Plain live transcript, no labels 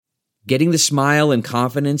Getting the smile and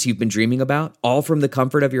confidence you've been dreaming about, all from the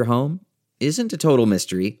comfort of your home, isn't a total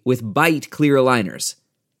mystery with Byte clear aligners.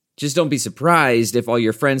 Just don't be surprised if all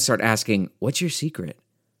your friends start asking, "What's your secret?"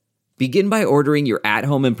 Begin by ordering your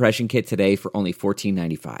at-home impression kit today for only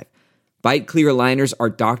 $14.95. Byte clear aligners are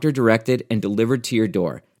doctor-directed and delivered to your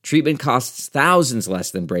door. Treatment costs thousands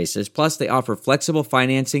less than braces, plus they offer flexible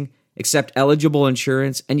financing, accept eligible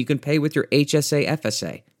insurance, and you can pay with your HSA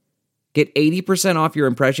FSA. Get 80% off your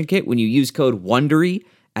impression kit when you use code WONDERY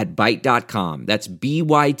at Byte.com. That's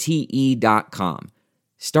BYTE.com.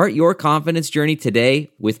 Start your confidence journey today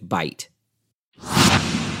with Byte.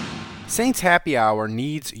 Saints Happy Hour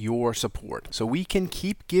needs your support so we can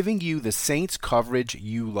keep giving you the Saints coverage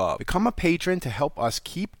you love. Become a patron to help us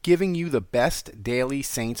keep giving you the best daily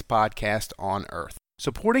Saints podcast on earth.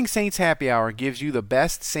 Supporting Saints Happy Hour gives you the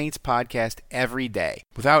best Saints podcast every day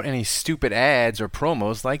without any stupid ads or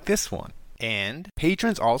promos like this one. And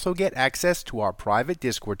patrons also get access to our private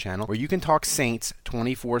Discord channel where you can talk Saints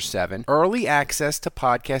 24/7, early access to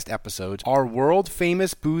podcast episodes, our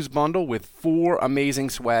world-famous booze bundle with 4 amazing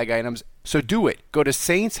swag items. So do it. Go to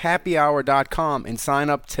saintshappyhour.com and sign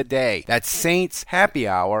up today. That's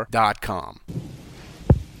saintshappyhour.com.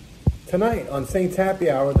 Tonight on Saints Happy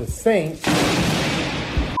Hour, the Saints...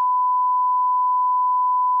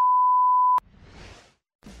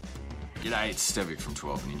 G'day, it's Stevic from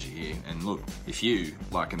 12 Ninja here, and look, if you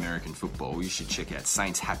like American football, you should check out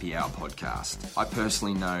Saints Happy Hour podcast. I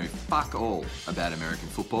personally know fuck all about American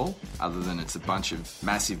football, other than it's a bunch of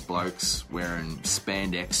massive blokes wearing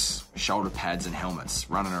spandex, shoulder pads and helmets,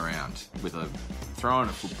 running around with throwing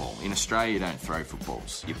a football. In Australia, you don't throw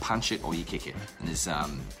footballs. You punch it or you kick it, and there's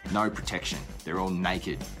no protection. They're all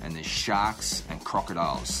naked, and there's sharks and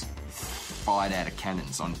crocodiles fired out of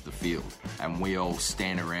cannons onto the field, and we all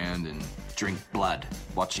stand around and drink blood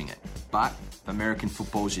watching it. But if American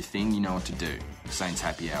football's your thing, you know what to do. Saints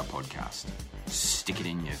Happy Hour podcast. Stick it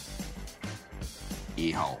in your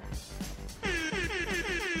ear hole.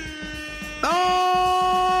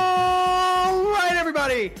 All right,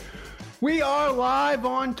 everybody. We are live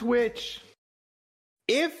on Twitch.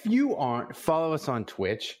 If you aren't, follow us on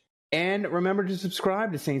Twitch. And remember to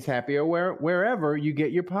subscribe to Saints Happy Hour wherever you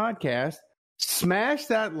get your podcast. Smash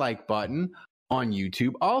that like button on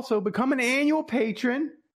YouTube. Also, become an annual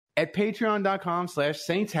patron at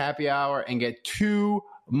patreon.com/Saints Happy Hour and get 2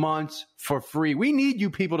 months for free. We need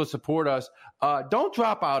you people to support us. Don't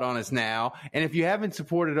drop out on us now. And if you haven't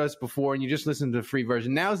supported us before and you just listened to the free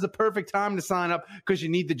version, now's the perfect time to sign up because you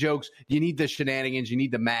need the jokes, you need the shenanigans, you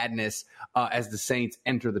need the madness as the Saints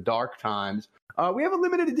enter the dark times. We have a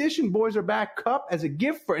limited edition Boys Are Back cup as a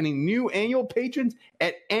gift for any new annual patrons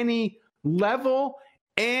at any level.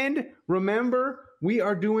 And remember, we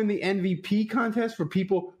are doing the MVP contest for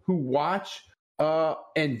people who watch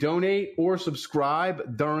and donate or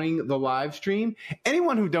subscribe during the live stream.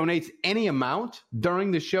 Anyone who donates any amount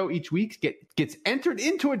during the show each week gets entered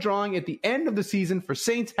into a drawing at the end of the season for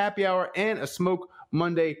Saints Happy Hour and a Smoke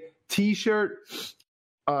Monday t-shirt.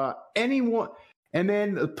 And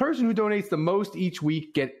then the person who donates the most each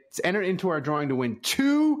week gets entered into our drawing to win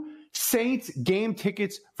 2 Saints game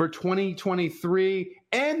tickets for 2023.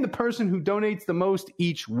 And the person who donates the most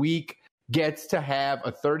each week gets to have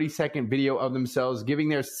a 30-second video of themselves giving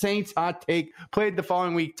their Saints hot take played the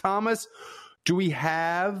following week. Thomas, do we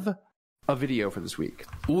have a video for this week?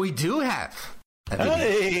 We do have a video.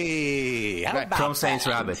 Hey! From Saints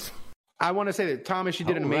Rabbit. I want to say that, Thomas, you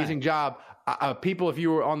did an amazing job. People, if you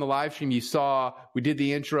were on the live stream, you saw we did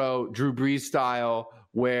the intro Drew Brees style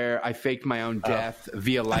where I faked my own death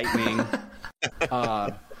via lightning.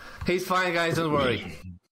 He's fine, guys. Don't worry.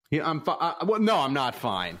 Yeah, I'm well, no, I'm not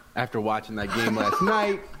fine after watching that game last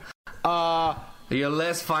night. You're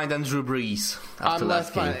less fine than Drew Brees. I'm less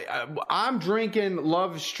fine. I'm drinking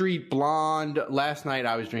Love Street Blonde. Last night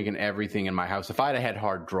I was drinking everything in my house. If I'd have had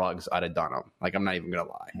hard drugs, I'd have done them. Like, I'm not even going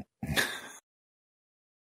to lie.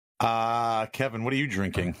 Kevin, what are you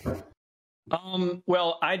drinking?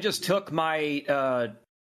 Well, I just took my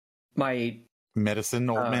my medicine,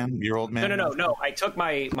 old man. Your old man. No. I took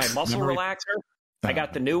my muscle relaxer. I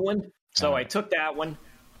got the new one, so I took that one,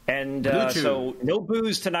 and so no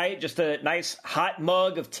booze tonight. Just a nice hot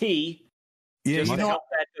mug of tea. Yeah, just to help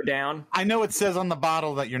that go down. I know it says on the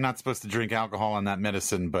bottle that you're not supposed to drink alcohol on that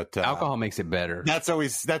medicine, but alcohol makes it better. That's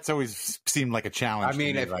always seemed like a challenge. I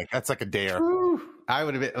mean, that's like a dare. I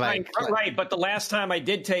would have been like right. But the last time I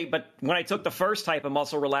did when I took the first type of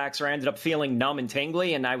muscle relaxer, I ended up feeling numb and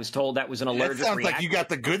tingly, and I was told that was an allergic reaction. Sounds like you got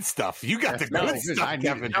the good stuff. You got the good stuff,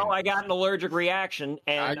 Kevin. No, I got an allergic reaction,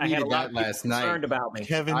 and I had a lot of people concerned about me.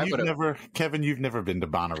 Kevin, you've never been to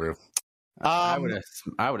Bonnaroo. I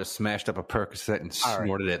would have smashed up a Percocet and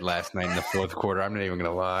snorted it last night in the fourth quarter. I'm not even going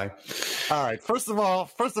to lie. All right. First of all,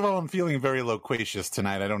 I'm feeling very loquacious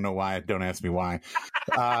tonight. I don't know why. Don't ask me why.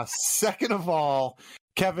 Second of all,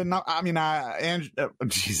 Kevin,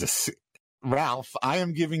 Jesus. Ralph, I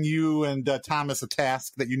am giving you and Thomas a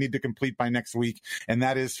task that you need to complete by next week, and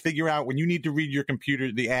that is figure out when you need to read your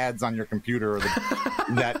computer, the ads on your computer, or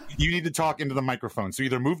that you need to talk into the microphone. So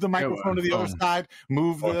either move the microphone to the other side,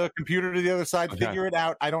 move the computer to the other side, figure it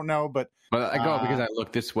out. I don't know, but I go because I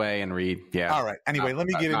look this way and read. Yeah. All right. Anyway, let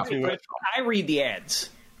me get into it. I read the ads.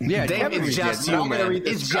 Yeah, Dave, it's just you, man.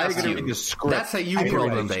 It's just you. That's how you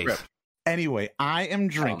program, Dave. Anyway, I am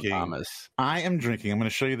drinking. I'm going to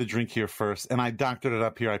show you the drink here first, and I doctored it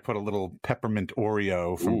up here. I put a little peppermint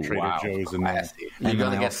Oreo from Trader Joe's in there. You're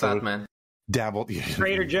going to get that, man. Dabbled.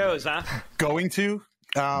 Trader Joe's, huh? Going to.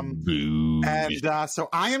 So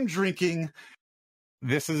I am drinking.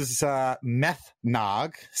 This is Meth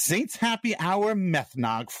Nog, Saints Happy Hour Meth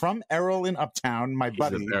Nog from Errol in Uptown, my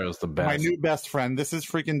buddy. Errol's the best. My new best friend. This is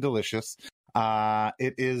freaking delicious.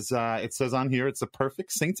 It says on here, it's a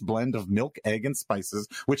perfect Saints blend of milk, egg, and spices,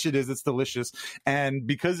 which it is. It's delicious. And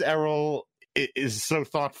because Errol is so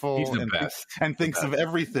thoughtful and thinks of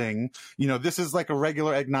everything, this is like a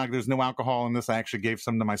regular eggnog. There's no alcohol in this. I actually gave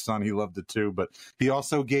some to my son. He loved it too, but he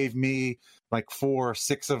also gave me like 4 or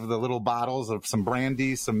 6 of the little bottles of some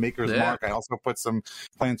brandy, some Maker's Mark. I also put some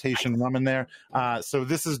plantation rum in there. So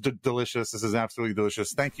this is delicious. This is absolutely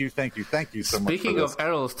delicious. Thank you so much. Speaking of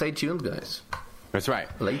Errol, stay tuned, guys. That's right.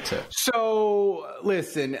 Later. So,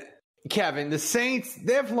 listen, Kevin, the Saints,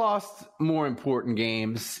 they've lost more important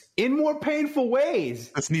games in more painful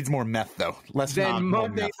ways. This needs more meth, though. Than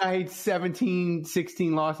Monday night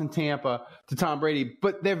 17-16 loss in Tampa to Tom Brady.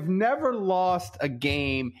 But they've never lost a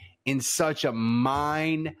game in such a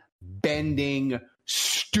mind-bending,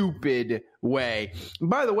 stupid way. And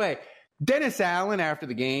by the way, Dennis Allen, after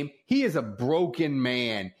the game, he is a broken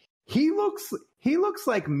man. He looks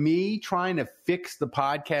like me trying to fix the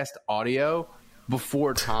podcast audio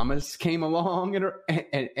before Thomas came along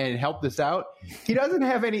and helped us out. He doesn't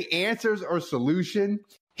have any answers or solution.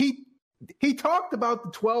 He talked about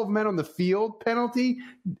the 12 men on the field penalty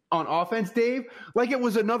on offense, Dave, like it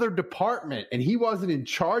was another department and he wasn't in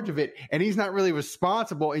charge of it and he's not really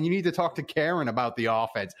responsible and you need to talk to Karen about the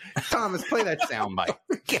offense. Thomas, play that soundbite.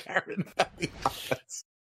 Karen about the offense.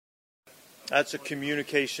 That's a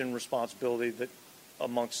communication responsibility that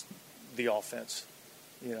amongst the offense,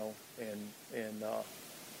 and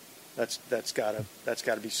that's got to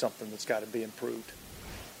be something that's got to be improved.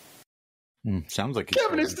 Sounds like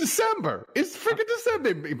Kevin, it's December. It's freaking December.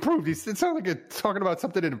 Improved. It sounds like it's talking about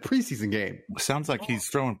something in a preseason game. Sounds like he's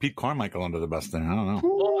throwing Pete Carmichael under the bus there. I don't know.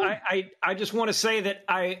 Well, I just want to say that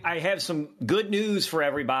I have some good news for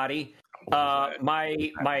everybody.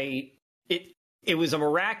 It was a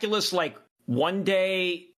miraculous one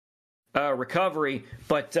day recovery,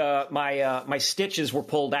 but my stitches were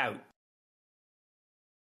pulled out.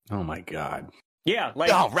 Oh my God. Yeah,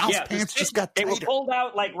 Ralph's pants just got tighter. They were pulled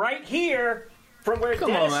out right here from where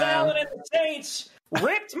Dennis Allen and the Saints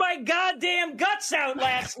ripped my goddamn guts out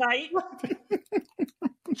last night.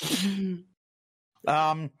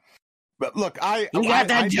 But look, get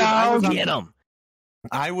him.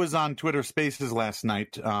 I was on Twitter Spaces last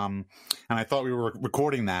night, and I thought we were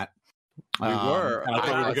recording that. We were. I thought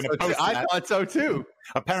we were going to post that. I thought so too.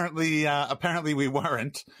 Apparently we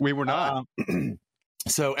weren't. We were not.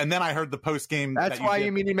 So, and then I heard the post game. That's why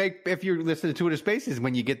if you listen to Twitter Spaces,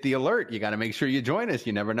 when you get the alert, you got to make sure you join us.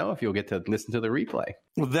 You never know if you'll get to listen to the replay.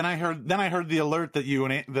 Well, then I heard the alert that you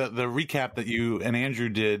and the recap that you and Andrew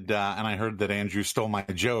did, and I heard that Andrew stole my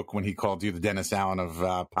joke when he called you the Dennis Allen of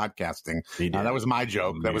podcasting. That was my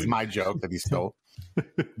joke. That was my joke that he stole.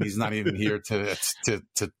 He's not even here to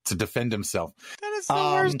defend himself. That is the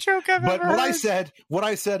worst joke I've ever heard. What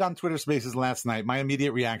I said on Twitter Spaces last night, my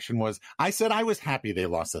immediate reaction was, I said I was happy they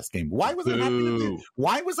lost this game. Why was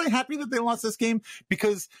I happy that they lost this game?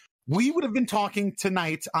 Because we would have been talking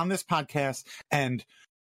tonight on this podcast, and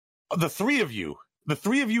the three of you would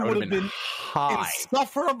have been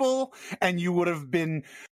insufferable, and you would have been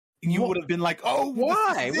like, oh,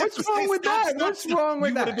 why? What's wrong with that? What's wrong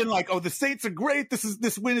with that? You would have been like, oh, the Saints are great.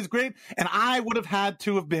 This win is great. And I would have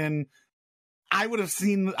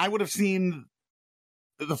seen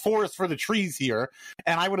the forest for the trees here.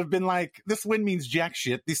 And I would have been like, this win means jack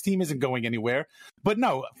shit. This team isn't going anywhere. But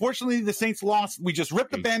no, fortunately the Saints lost. We just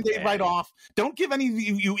ripped the Band-Aid right off. Don't give any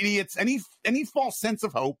you idiots any false sense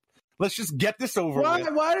of hope. Let's just get this over with. Why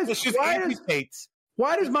do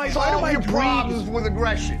my problems with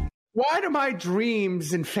aggression? Why do my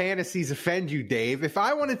dreams and fantasies offend you, Dave? If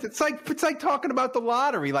I wanted to, it's like talking about the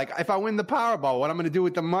lottery. Like, if I win the Powerball, what I'm going to do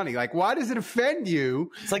with the money? Like, why does it offend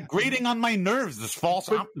you? It's like grating on my nerves, this false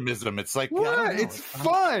optimism. It's like, what? It's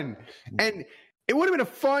fun. And it would have been a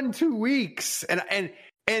fun 2 weeks. And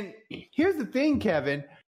here's the thing, Kevin.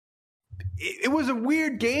 It was a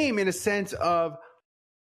weird game in a sense of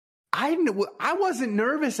I wasn't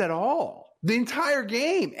nervous at all the entire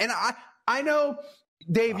game. And I know,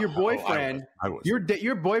 Dave, your boyfriend, I was.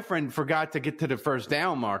 Your boyfriend forgot to get to the first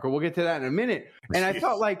down marker. We'll get to that in a minute. And I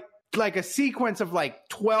felt like a sequence of like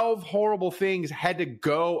 12 horrible things had to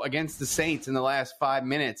go against the Saints in the last 5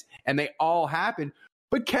 minutes, and they all happened.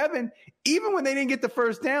 But Kevin, even when they didn't get the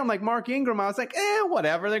first down, like Mark Ingram, I was like,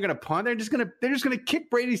 whatever. They're gonna punt. They're just gonna kick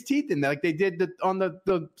Brady's teeth in there like they did on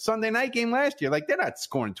the Sunday night game last year. Like, they're not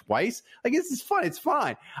scoring twice. Like, this is fun. It's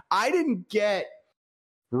fine. I didn't get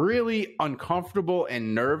really uncomfortable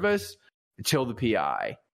and nervous until the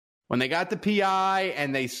PI. When they got the PI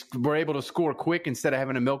and they were able to score quick instead of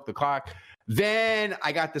having to milk the clock, then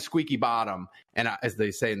I got the squeaky bottom, and as they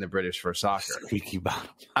say in the British for soccer, squeaky bottom.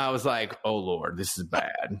 I was like, oh, Lord, this is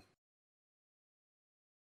bad.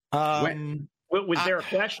 Was there a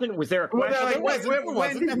question? Was there a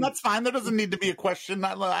question? And that's fine. There doesn't need to be a question. You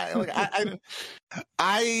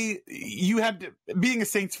had to, being a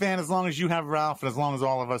Saints fan, as long as you have, Ralph, and as long as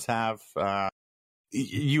all of us have, there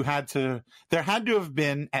had to have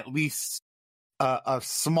been at least a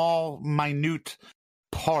small, minute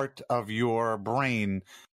part of your brain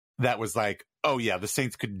that was like, oh yeah, the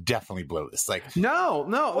Saints could definitely blow this. Like, no,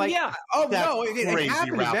 like, it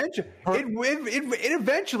happened eventually. It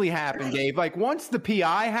eventually happened, Dave. Like, once the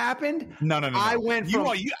PI happened, no. I went from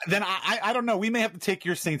then I don't know. We may have to take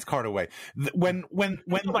your Saints card away. When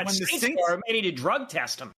the Saints may need to drug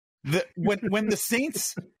test them. When the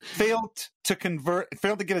Saints failed to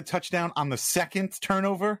get a touchdown on the second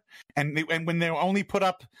turnover, and when they only put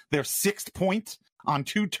up their 6th point on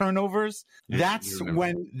 2 turnovers, that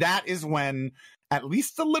is when at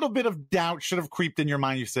least a little bit of doubt should have creeped in your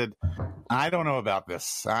mind. You said, I don't know about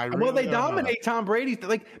this. They dominate Tom Brady.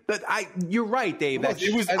 You're right, Dave.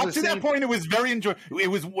 It was up to that point. It was very enjoyable. It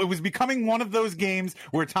was becoming one of those games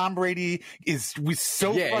where Tom Brady was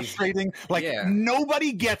so frustrating.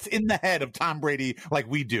 Nobody gets in the head of Tom Brady like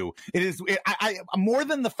we do. More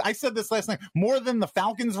than I said this last night, more than the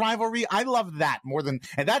Falcons rivalry. I love that more than,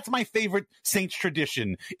 and that's my favorite Saints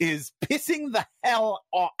tradition, is pissing the hell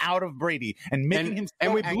out of Brady and making him so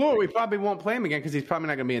and we angry. blew it. We probably won't play him again because he's probably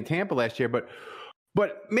not going to be in Tampa last year.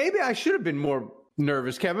 But maybe I should have been more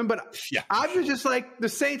nervous, Kevin. But I was just like the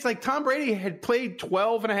Saints. Like, Tom Brady had played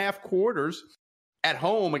 12 and a half quarters at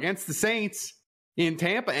home against the Saints in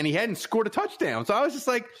Tampa, and he hadn't scored a touchdown. So I was just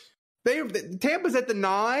like, Tampa's at the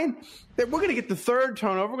 9. We're going to get the 3rd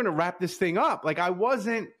turnover. We're going to wrap this thing up. Like, I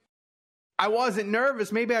wasn't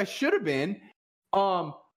nervous. Maybe I should have been.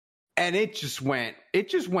 And it just went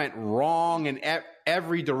wrong in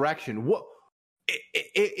every direction. What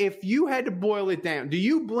if you had to boil it down? Do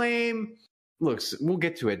you blame? Look, we'll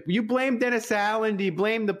get to it. You blame Dennis Allen? Do you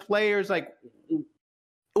blame the players? Like,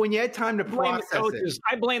 when you had time to process it.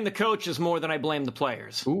 I blame the coaches more than I blame the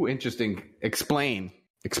players. Ooh, interesting. Explain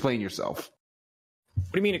yourself.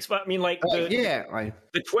 What do you mean? I mean, like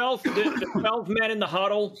the 12 men in the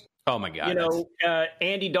huddle. Oh my God!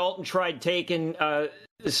 Andy Dalton tried taking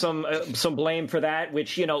some blame for that.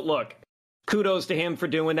 Which, look, kudos to him for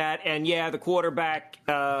doing that. And the quarterback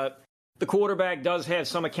does have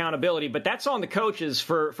some accountability, but that's on the coaches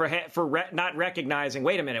for not recognizing.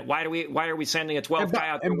 Wait a minute, why are we sending a 12 guy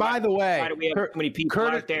out there? And by the way, why do we have so many people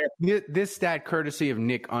out there? This stat courtesy of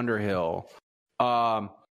Nick Underhill. And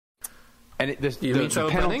this the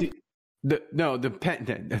penalty.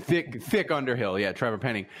 Thick Underhill, Trevor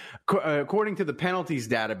Penning. According to the penalties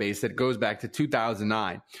database that goes back to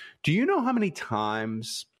 2009, do you know how many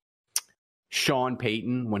times Sean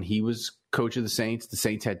Payton, when he was coach of the Saints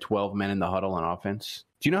had 12 men in the huddle on offense?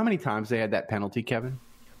 Do you know how many times they had that penalty, Kevin?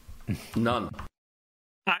 None.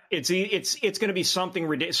 It's going to be something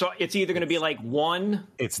ridiculous. So it's either going to be like 1.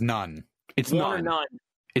 It's none. It's one none. Or none.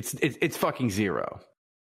 It's fucking 0.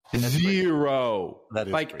 0. That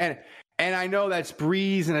is like crazy. And I know that's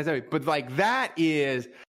Breeze and that's, but like that is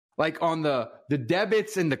like on the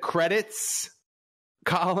debits and the credits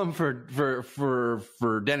column for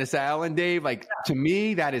Dennis Allen, Dave. Like, to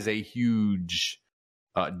me, that is a huge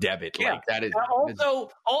debit. Yeah. Like, that is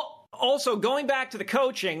also going back to the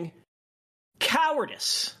coaching,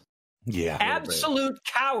 cowardice. Yeah, absolute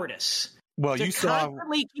cowardice. Well, to you saw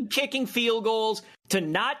constantly keep kicking field goals, to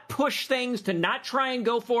not push things, to not try and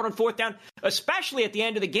go for it on fourth down, especially at the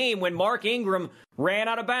end of the game when Mark Ingram ran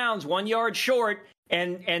out of bounds 1 yard short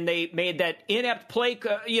and they made that inept play.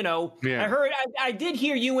 I did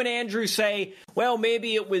hear you and Andrew say, well,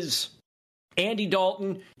 maybe it was Andy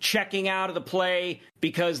Dalton checking out of the play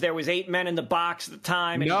because there was 8 men in the box at the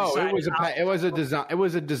time. And no, it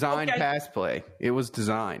was a design Okay. pass play. It was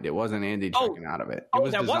designed. It wasn't Andy checking out of it.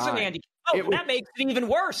 That wasn't Andy. That makes it even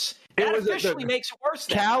worse. That officially makes it worse.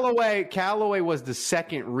 Then. Callaway was the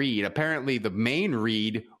second read. Apparently, the main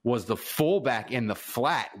read was the fullback in the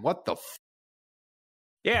flat. What the?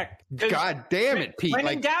 Yeah. God damn it, Pete! When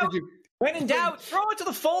in doubt, throw it to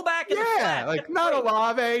the fullback. In the flat. Like not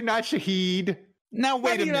Olave, not Shaheed. Now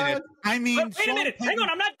wait a minute. I mean, wait a minute. Hang on,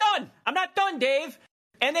 I'm not done, Dave.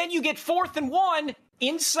 And then you get 4th and 1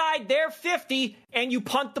 inside their 50, and you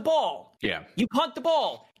punt the ball. Yeah. You punt the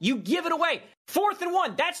ball. You give it away. 4th and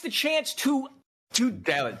 1. That's the chance to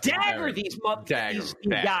dagger these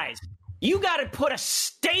guys. You got to put a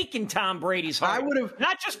stake in Tom Brady's heart. I would have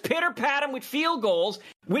not just pitter-pat him with field goals,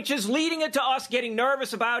 which is leading it to us getting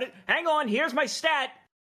nervous about it. Hang on, here's my stat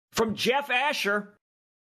from Jeff Asher.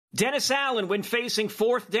 Dennis Allen, when facing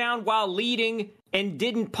 4th down while leading and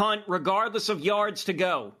didn't punt regardless of yards to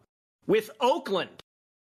go. With Oakland,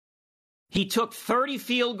 he took 30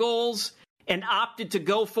 field goals and opted to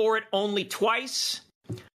go for it only twice.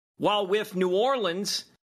 While with New Orleans,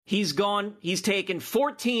 he's taken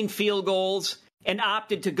 14 field goals and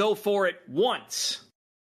opted to go for it once.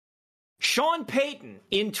 Sean Payton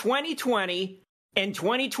in 2020 and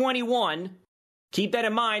 2021, keep that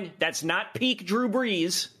in mind, that's not peak Drew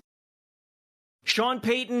Brees. Sean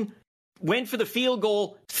Payton went for the field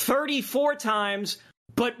goal 34 times,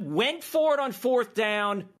 but went for it on 4th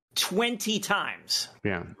down 20 times.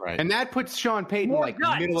 Yeah, right. And that puts Sean Payton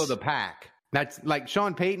middle of the pack. That's like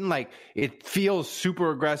Sean Payton, it feels super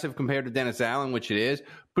aggressive compared to Dennis Allen, which it is,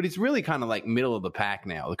 but it's really kind of like middle of the pack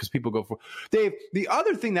now because people go for Dave. The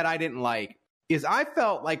other thing that I didn't like is I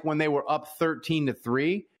felt like when they were up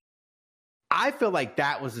 13-3, I feel like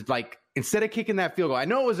that was like, instead of kicking that field goal, I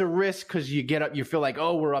know it was a risk because you get up, you feel like,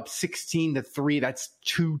 oh, we're up 16-3. That's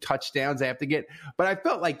 2 touchdowns they have to get. But I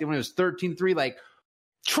felt like when it was 13-3, like,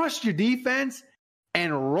 trust your defense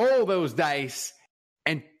and roll those dice.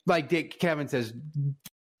 And like Kevin says,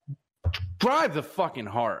 drive the fucking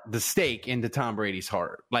the stake into Tom Brady's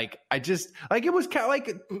heart. Like, it was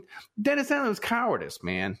like Dennis Allen was cowardice,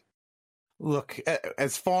 man. Look,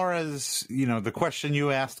 as far as, the question you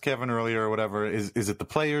asked Kevin earlier or whatever, is it the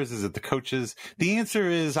players? Is it the coaches? The answer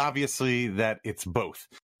is obviously that it's both.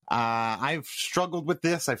 I've struggled with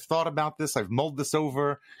this. I've thought about this. I've mulled this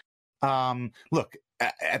over. Look,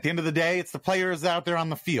 at the end of the day, it's the players out there on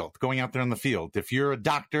the field, going out there on the field. If you're a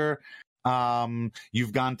doctor,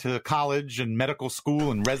 you've gone to college and medical school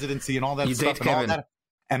and residency and all that stuff and all that.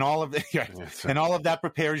 And all of and all of that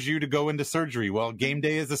prepares you to go into surgery. Well, game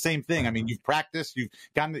day is the same thing. I mean, you've practiced, you've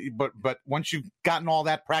gotten, but once you've gotten all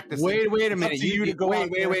that practice, wait a minute.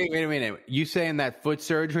 Wait a minute. You saying that foot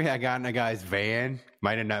surgery I got in a guy's van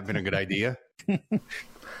might have not been a good idea?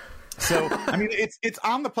 So, I mean, it's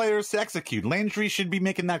on the players to execute. Landry should be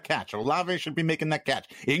making that catch. Olave should be making that catch.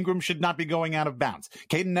 Ingram should not be going out of bounds.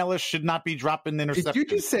 Caden Ellis should not be dropping interceptions. Did you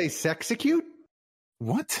just say sexecute?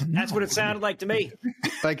 What? That's what it sounded like to me.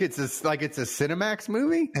 like it's a Cinemax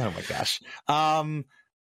movie? Oh my gosh.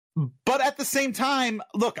 But at the same time,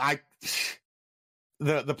 look,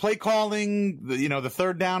 the play calling, the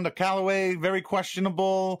 3rd down to Callaway, very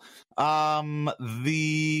questionable.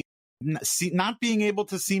 The not being able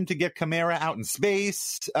to seem to get Kamara out in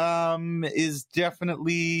space is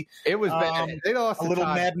definitely it was bad. They lost a little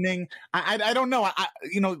maddening. I don't know.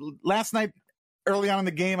 Last night, early on in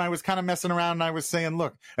the game, I was kind of messing around and I was saying,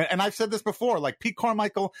 look, and I've said this before, like Pete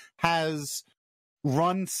Carmichael has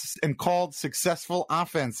run and called successful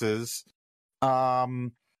offenses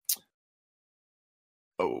in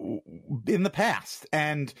the past.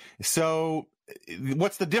 And so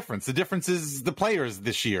what's the difference? The difference is the players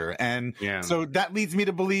this year. And so that leads me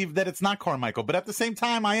to believe that it's not Carmichael. But at the same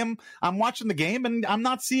time, I'm watching the game and I'm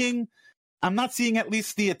not seeing at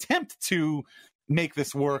least the attempt to make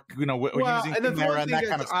this work, using Kamara and that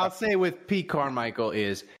kind of stuff. I'll say with Pete Carmichael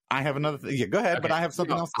is I have another thing. Yeah, go ahead, okay. But I have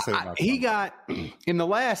something else to say about he got in the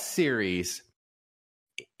last series,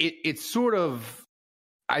 it's sort of,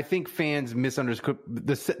 I think fans misunderstood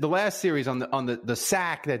the last series on the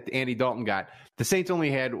sack that Andy Dalton got. The Saints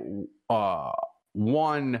only had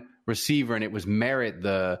one receiver, and it was Merritt,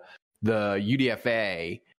 the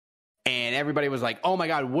UDFA, and everybody was like, "Oh my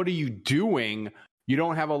God, what are you doing?" You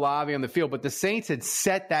don't have Olave on the field, but the Saints had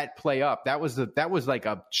set that play up. That was like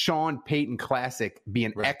a Sean Payton classic,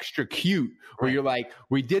 being extra cute, where you're like,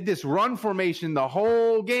 we did this run formation the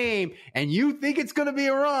whole game, and you think it's going to be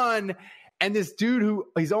a run, and this dude who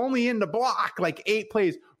he's only in the block like 8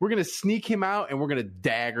 plays, we're going to sneak him out and we're going to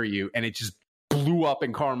dagger you, and it just blew up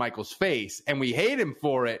in Carmichael's face, and we hate him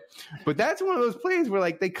for it. But that's one of those plays where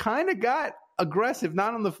like they kind of got aggressive,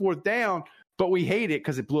 not on the 4th down, but we hate it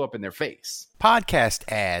because it blew up in their face.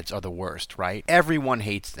 Podcast ads are the worst, right? Everyone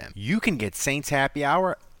hates them. You can get Saints Happy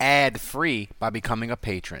Hour ad-free by becoming a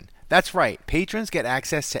patron. That's right. Patrons get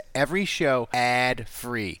access to every show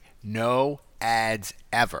ad-free. No ads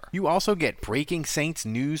ever. You also get Breaking Saints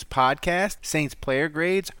News podcast, Saints player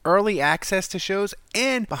grades, early access to shows,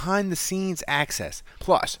 and behind-the-scenes access.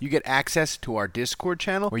 Plus, you get access to our Discord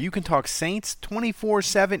channel where you can talk Saints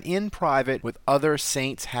 24/7 in private with other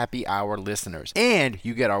Saints Happy Hour listeners. And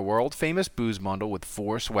you get our world-famous booze bundle with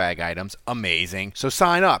 4 swag items. Amazing. So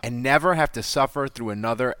sign up and never have to suffer through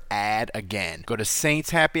another ad again. Go to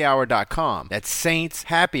saintshappyhour.com. That's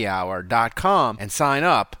saintshappyhour.com and sign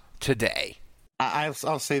up today.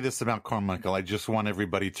 I'll say this about Carmichael. I just want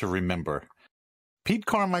everybody to remember. Pete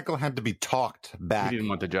Carmichael had to be talked back he didn't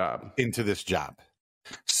want the job. Into this job.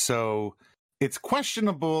 So it's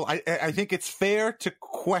questionable. I think it's fair to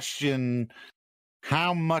question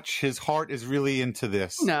how much his heart is really into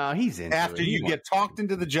this. No, he's into After it. you get talked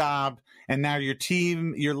into the job, and now your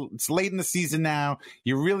team, it's late in the season now,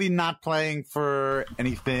 you're really not playing for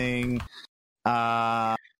anything.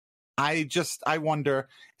 I wonder.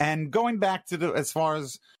 And going back to as far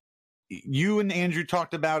as you and Andrew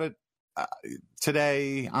talked about it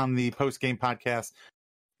today on the post-game podcast,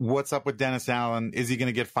 what's up with Dennis Allen? Is he going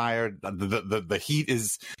to get fired? The heat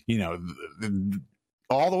is,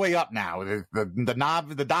 all the way up now. The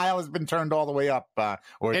knob, the dial has been turned all the way up. And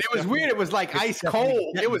it was weird. It was like ice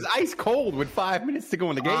cold. It was ice cold with 5 minutes to go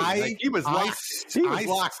in the game. He was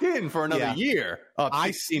locked in for another year. Up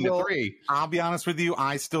 16-3. I'll be honest with you.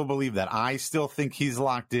 I still believe that. I still think he's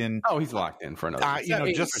locked in. Oh, he's locked in for another.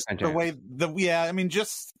 Just the way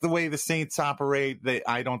just the way the Saints operate.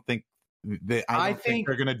 I don't think they're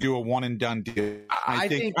going to do a one and done deal. I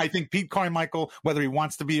think Pete Carmichael, whether he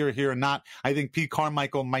wants to be here or not, I think Pete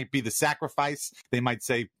Carmichael might be the sacrifice. They might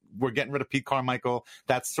say, we're getting rid of Pete Carmichael.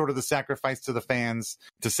 That's sort of the sacrifice to the fans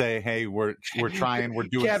to say, hey, we're trying, we're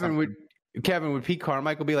doing something. Kevin, would Pete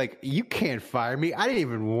Carmichael be like, you can't fire me? I didn't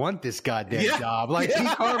even want this goddamn job. Pete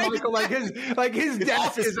Carmichael, his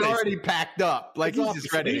desk is already packed up. Like he's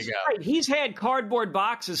just ready to go. Right. He's had cardboard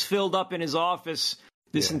boxes filled up in his office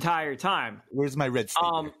this entire time. Where's my red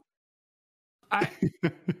sticker?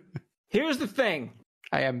 Here's the thing.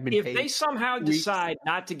 I haven't been if paid they somehow decide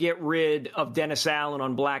not to get rid of Dennis Allen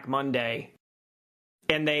on Black Monday,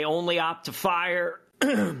 and they only opt to fire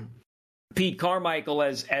Pete Carmichael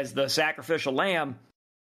as the sacrificial lamb,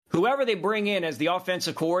 whoever they bring in as the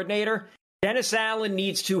offensive coordinator, Dennis Allen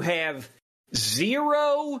needs to have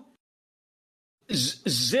zilch,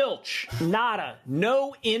 nada,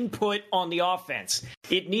 no input on the offense.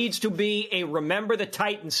 It needs to be a remember the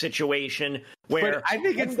Titans situation where I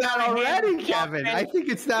think it's that already, Kevin. I think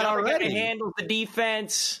it's that already. Handles the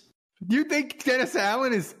defense. You think Dennis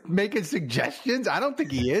Allen is making suggestions? I don't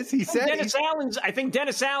think he is. He said I think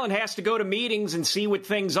Dennis Allen has to go to meetings and see what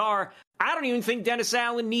things are. I don't even think Dennis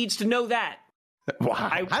Allen needs to know that. Wow.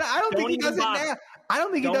 I don't think he does it now. I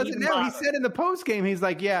don't think he does it now. He said in the post game, he's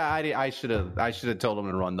like, "Yeah, I should have told him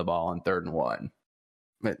to run the ball on 3rd and 1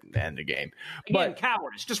 at the end of the game." But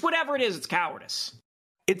cowardice, just whatever it is, it's cowardice.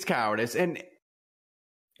 It's cowardice. And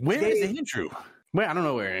where is Andrew? Well, I don't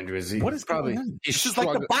know where Andrew is. What is probably? It's just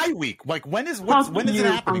like the bye week. Like when is it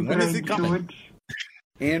happening? When is it coming?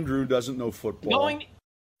 Andrew doesn't know football.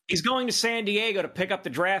 He's going to San Diego to pick up the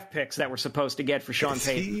draft picks that we're supposed to get for Sean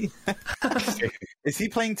Payton. Is he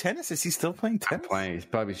playing tennis? Is he still playing tennis? He's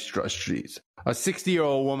probably streets. A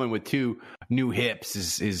 60-year-old woman with 2 new hips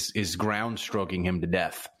is ground stroking him to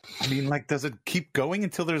death. I mean, does it keep going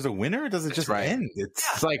until there's a winner? Or does it just end?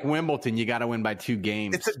 It's like Wimbledon. You got to win by 2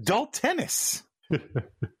 games. It's adult tennis.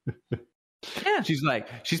 Yeah.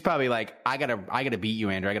 She's probably like, I gotta beat you,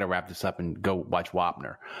 Andrew. I gotta wrap this up and go watch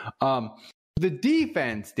Wapner. The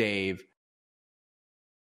defense, Dave,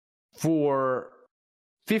 for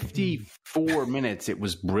 54 minutes, it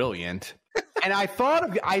was brilliant. And I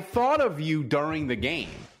thought of you during the game,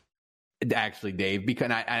 actually, Dave,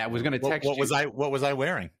 because I was going to text you. What was I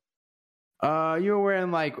wearing? You were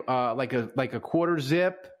wearing like a quarter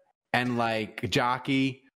zip and like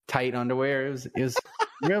jockey tight underwear. It was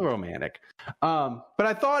real romantic. But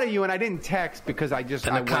I thought of you, and I didn't text because I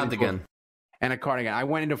went again. and a cardigan. I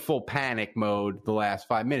went into full panic mode the last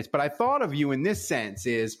 5 minutes. But I thought of you in this sense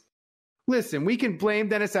is, listen, we can blame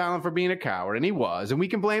Dennis Allen for being a coward, and he was. And we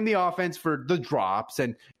can blame the offense for the drops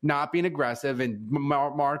and not being aggressive and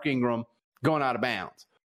Mark Ingram going out of bounds.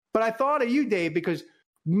 But I thought of you, Dave, because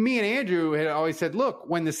me and Andrew had always said, look,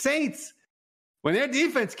 when the Saints, when their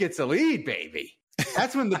defense gets a lead, baby,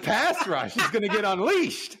 that's when the pass rush is going to get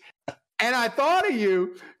unleashed. And I thought of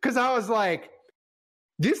you because I was like,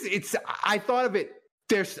 I thought of it.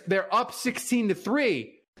 They're up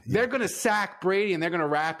 16-3. They're going to sack Brady and they're going to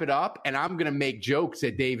wrap it up. And I'm going to make jokes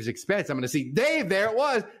at Dave's expense. I'm going to see, Dave, there it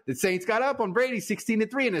was. The Saints got up on Brady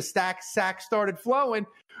 16-3 and the sack started flowing,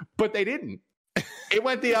 but they didn't. It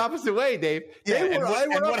went the opposite way, Dave. Yeah, and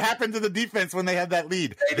what happened to the defense when they had that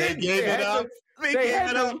lead? They gave it up.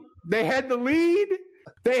 They had the lead.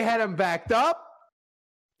 They had them backed up.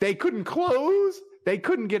 They couldn't close. They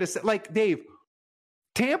couldn't get a – like, Dave,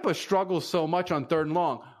 Tampa struggles so much on 3rd and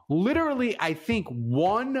long. Literally, I think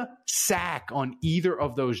one sack on either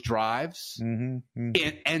of those drives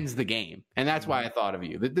it ends the game. And that's why I thought of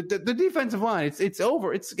you. The defensive line, it's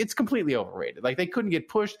over. It's completely overrated. Like, they couldn't get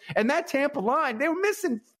pushed. And that Tampa line, they were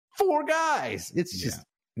missing 4 guys. It's just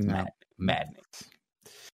madness.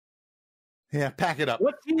 Yeah, pack it up.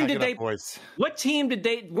 What team pack did they? Boys. What team did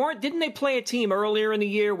they? Didn't they play a team earlier in the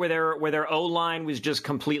year where their O line was just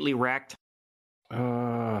completely wrecked?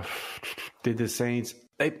 Did the Saints?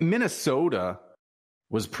 Minnesota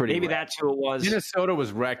was pretty. Maybe wrecked. that's who it was. Minnesota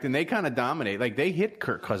was wrecked, and they kind of dominate. Like they hit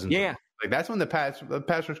Kirk Cousins. Yeah, like that's when the pass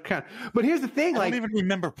was kind of. But here's the thing: I don't even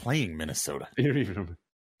remember playing Minnesota. You don't even remember.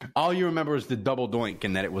 All you remember is the double doink,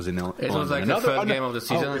 and that it was an. It was like the third game of the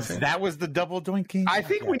season. That was the double doink game. I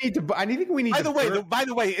think we need to. By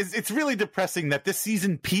the way, it's really depressing that this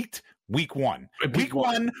season peaked week 1. Week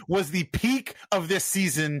 1 was the peak of this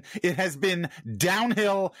season. It has been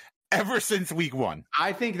downhill ever since week 1.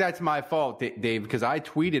 I think that's my fault, Dave, because I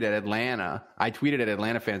tweeted at Atlanta.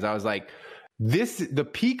 Fans. I was like, the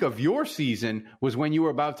peak of your season was when you were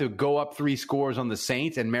about to go up 3 scores on the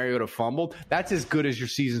Saints and Mariota fumbled. That's as good as your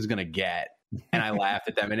season's going to get. And I laughed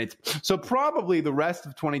at them. And it's so probably the rest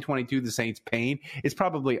of 2022, the Saints' pain is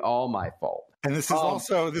probably all my fault. And this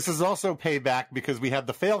is also payback because we had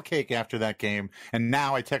the fail cake after that game. And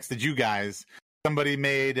now I texted you guys. Somebody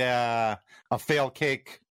made a fail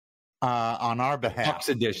cake on our behalf. Bucks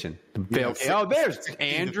edition. Oh, there's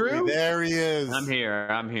Andrew. There he is. I'm here.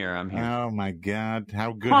 Oh my God!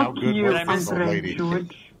 How good was this lady?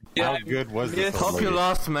 How good was this? Hope you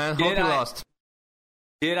lost, man. Hope you lost.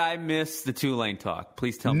 Did I miss the Tulane talk?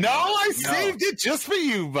 Please tell me. No, I saved it just for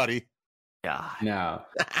you, buddy. Yeah. No.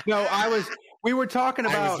 We were talking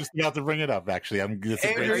about. I was just about to bring it up. Actually, are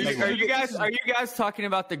you guys talking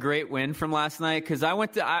about the great win from last night? Because I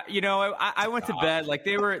went to, I went to bed like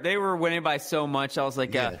they were winning by so much. I was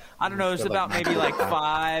like, I don't know. There's about maybe like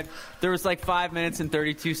 5. There was like 5 minutes and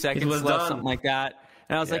 32 seconds left, something like that.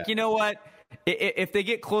 And I was like, you know what? If they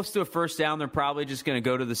get close to a first down, they're probably just going to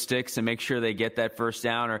go to the sticks and make sure they get that first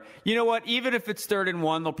down. Or, you know what, even if it's 3rd and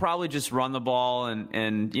 1, they'll probably just run the ball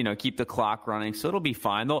and keep the clock running. So it'll be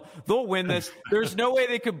fine. They'll win this. There's no way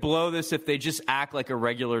they could blow this if they just act like a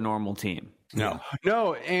regular, normal team. No,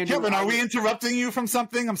 Andrew. Kevin, are we interrupting you from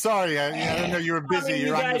something? I'm sorry. I didn't know you were busy. You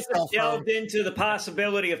guys have delved into the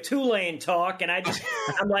possibility of Tulane talk, and I'm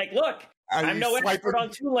like, look. I'm no expert on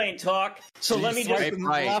Tulane talk, so let me just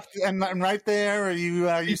left and right there. Are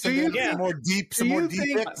you saying some more deep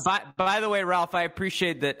picks? By the way, Ralph, I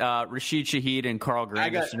appreciate that Rashid Shaheed and Carl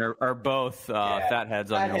Granderson are both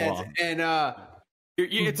fatheads on your wall. And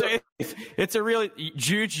it's a really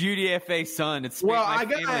Juge UDFA son. It's I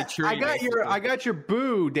got your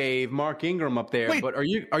boo, Dave, Mark Ingram up there. Wait. But are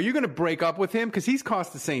you going to break up with him because he's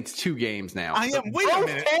cost the Saints 2 games now? I am. Wait a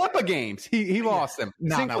minute. Tampa games. He lost them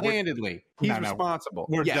single-handedly. He's responsible.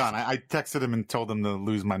 We're done. I texted him and told him to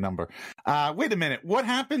lose my number. Wait a minute. What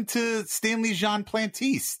happened to Stanley Jean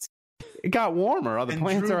Plantiste? It got warmer. The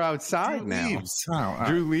plants are outside now.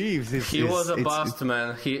 Drew leaves. He was a bust,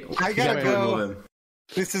 man. I gotta go.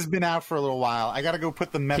 This has been out for a little while. I got to go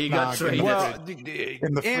put the meth nog in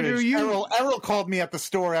the Andrew, fridge. Errol called me at the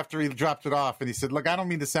store after he dropped it off, and he said, look, I don't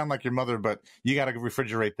mean to sound like your mother, but you got to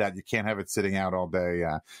refrigerate that. You can't have it sitting out all day.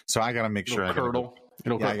 So I got to make sure I curdle.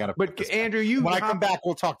 I got to. But Andrew, when I come back,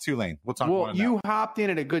 we'll talk Tulane. We'll talk. Well, you hopped in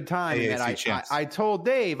at a good time, and I told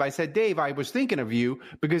Dave. I said, Dave, I was thinking of you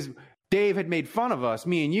because Dave had made fun of us,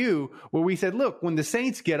 me and you, where we said, look, when the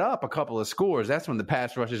Saints get up a couple of scores, that's when the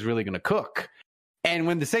pass rush is really going to cook. And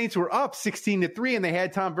when the Saints were up 16-3 and they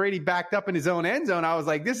had Tom Brady backed up in his own end zone, I was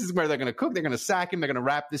like, this is where they're going to cook. They're going to sack him. They're going to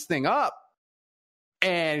wrap this thing up.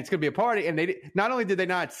 and it's going to be a party. And not only did they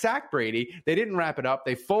not sack Brady, they didn't wrap it up.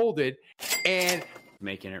 They folded, and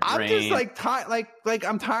making it I'm rain. just like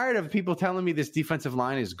I'm tired of people telling me this defensive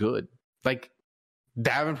line is good. Like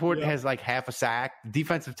Davenport has like half a sack.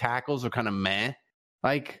 Defensive tackles are kind of meh.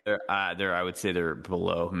 Like I would say they're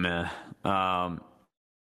below meh. I'm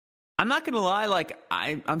not gonna lie. Like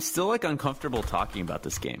I'm still like uncomfortable talking about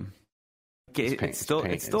this game. It still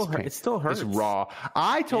hurts. It's raw.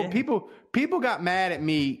 I told people got mad at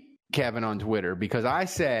me, Kevin, on Twitter because I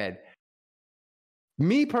said,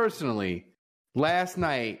 me personally, last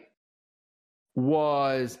night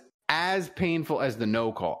was as painful as the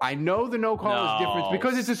no call. I know the no call is different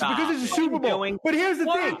because it's a Super Bowl. But here's the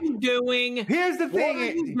thing. What are you doing? Here's the thing. What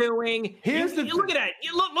are you doing? Look at that.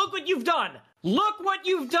 Look what you've done. Look what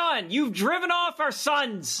you've done. You've driven off our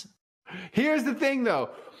sons. Here's the thing, though.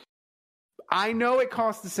 I know it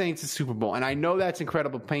cost the Saints a Super Bowl, and I know that's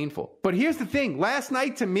incredibly painful. But here's the thing. Last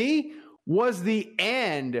night, to me, was the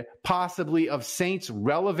end, possibly, of Saints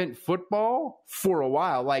relevant football for a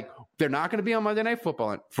while. Like, they're not going to be on Monday Night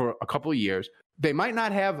Football for a couple of years. They might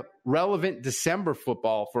not have relevant December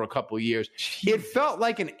football for a couple of years. Jeez. It felt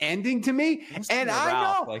like an ending to me. And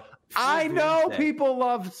I know people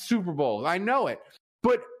love Super Bowls. I know it.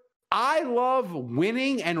 But I love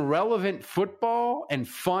winning and relevant football and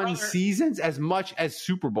fun seasons as much as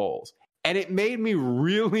Super Bowls. And it made me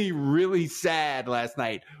really, really sad last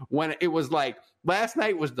night when it was like, last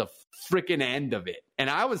night was the freaking end of it. And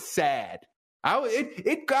I was sad.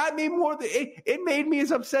 It got me more. It made me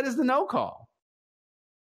as upset as the no call.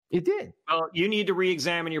 It did. Well, you need to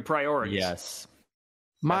re-examine your priorities. Yes.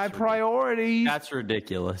 My priorities. That's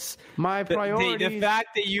ridiculous. My priorities. The fact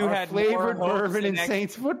that you had flavored bourbon and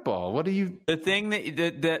Saints football. What do you? The thing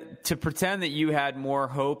that to pretend that you had more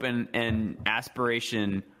hope and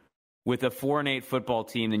aspiration with a 4-8 football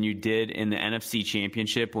team than you did in the NFC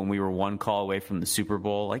Championship when we were one call away from the Super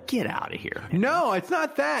Bowl. Like, get out of here. Man. No, it's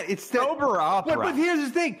not that. It's sober up. But here's the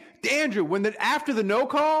thing, Andrew. After the no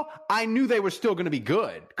call, I knew they were still going to be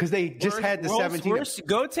good because they just had the 17.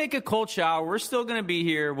 Go take a cold shower. We're still going to be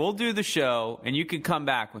here. We'll do the show, and you can come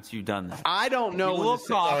back once you've done that. I don't know.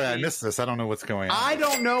 I missed this. I don't know what's going on. I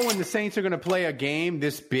don't know when the Saints are going to play a game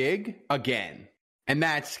this big again. And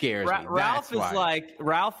that scares me. Ralph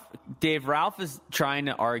is trying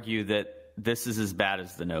to argue that this is as bad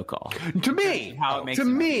as the no call. To me,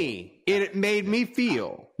 it made me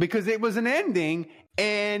feel because it was an ending.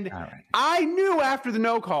 And I knew after the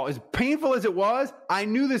no call, as painful as it was, I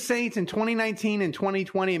knew the Saints in 2019 and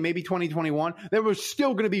 2020 and maybe 2021, they were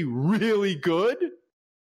still going to be really good.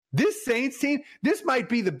 This Saints team, this might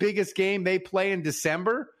be the biggest game they play in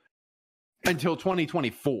December until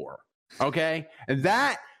 2024. Okay? And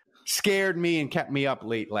that scared me and kept me up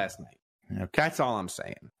late last night. Okay? That's all I'm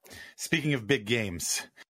saying. Speaking of big games,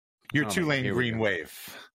 your Tulane Green Wave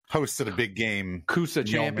hosted a big game. Coosa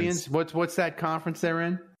Champions? What's that conference they're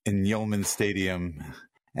in? In Yeoman Stadium.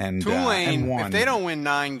 And Tulane, if they don't win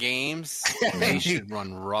 9 games, they should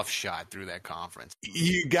run roughshod through that conference.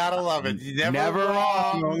 You gotta love it. Never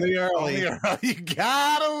wrong. Only early. You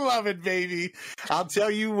gotta love it, baby. I'll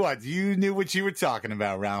tell you what. You knew what you were talking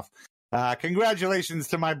about, Ralph. Congratulations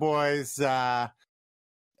to my boys,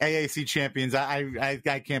 AAC champions.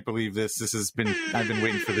 I can't believe this. I've been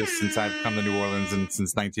waiting for this since I've come to New Orleans and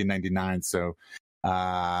since 1999. So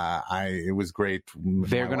it was great.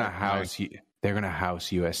 They're gonna house you. They're going to house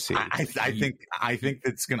USC.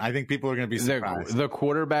 I think people are going to be surprised. The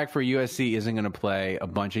quarterback for USC isn't going to play. A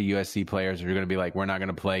bunch of USC players are going to be like, we're not going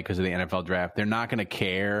to play because of the NFL draft. They're not going to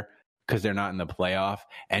care because they're not in the playoff.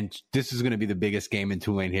 And this is going to be the biggest game in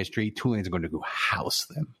Tulane history. Tulane's going to go house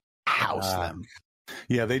them.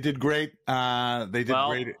 Yeah, they did great.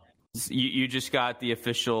 Great. You just got the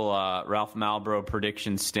official Ralph Malbrough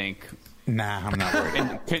prediction stink. Nah, I'm not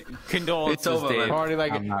worried. Condolences, Dave. Party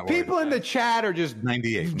like people in the chat are just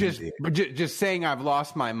 98. Just saying I've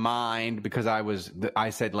lost my mind because I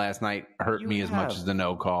said last night hurt me as much as the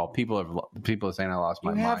no call. People are saying I lost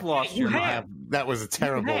my mind. You have lost your mind. That was a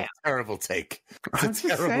terrible take. I'm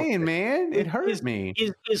just saying, man, it hurt me.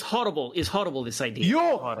 Is horrible this idea.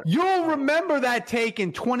 You'll remember that take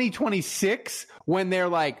in 2026 when they're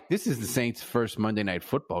like, this is the Saints' first Monday Night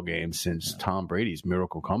Football game since Tom Brady's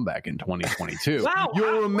miracle comeback in 2022. Wow,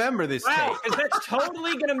 you'll remember this take. Because that's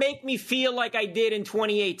totally going to make me feel like I did in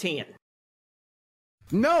 2018.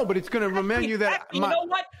 No, but it's going to remind you that... You know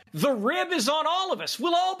what? The rib is on all of us.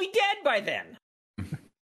 We'll all be dead by then.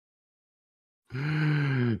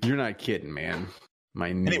 You're not kidding, man.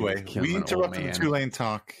 Anyway, we interrupted the Tulane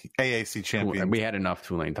talk. AAC champions. We had enough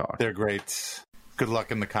Tulane talk. They're great. Good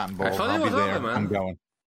luck in the Cotton Bowl. I'll be there. I'm going.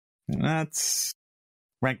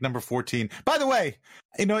 ranked number 14. By the way,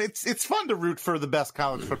 it's fun to root for the best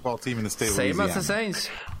college football team in the state of Louisiana. Same as the Saints.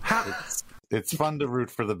 It's fun to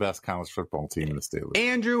root for the best college football team in the state of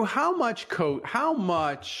Louisiana. Andrew, how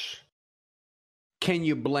much can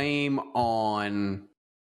you blame on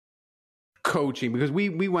coaching? Because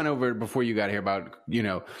we went over it before you got here about,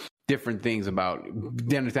 different things about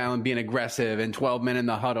Dennis Allen being aggressive and 12 men in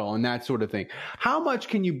the huddle and that sort of thing. How much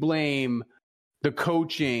can you blame the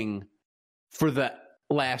coaching for the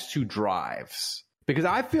last two drives? Because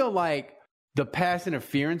I feel like the pass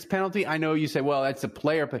interference penalty, I know you say, well, that's a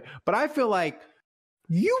player play, but I feel like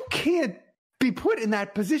you can't be put in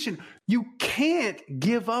that position. You can't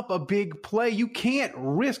give up a big play. You can't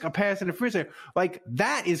risk a pass interference. Like,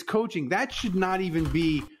 that is coaching. That should not even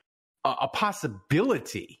be a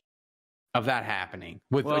possibility of that happening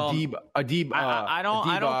with Adib. I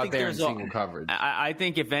don't think there's single coverage. I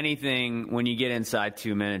think if anything, when you get inside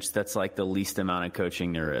 2 minutes, that's like the least amount of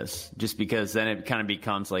coaching there is. Just because then it kind of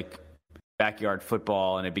becomes like backyard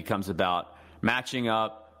football, and it becomes about matching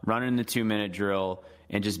up, running the 2-minute drill,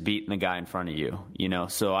 and just beating the guy in front of you.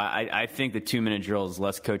 So I think the 2-minute drill is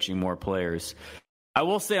less coaching, more players. I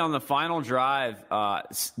will say on the final drive,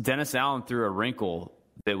 Dennis Allen threw a wrinkle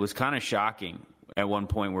that was kind of shocking at one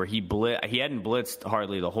point, where he hadn't blitzed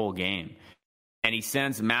hardly the whole game, and he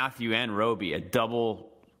sends Matthew and Roby a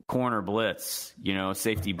double corner blitz,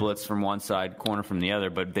 safety blitz from one side, corner from the other,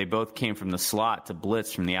 but they both came from the slot to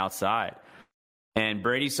blitz from the outside. And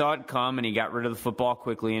Brady saw it come, and he got rid of the football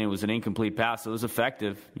quickly, and it was an incomplete pass. It was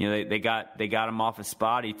effective. They got him off his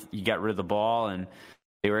spot. He got rid of the ball, and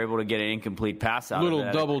they were able to get an incomplete pass out of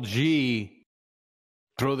that. Double G,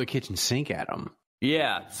 throw the kitchen sink at him.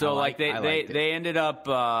 Yeah, so they ended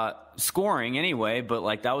up scoring anyway,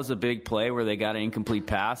 but that was a big play where they got an incomplete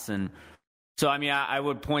pass. And so, I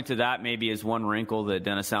would point to that maybe as one wrinkle that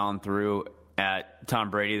Dennis Allen threw at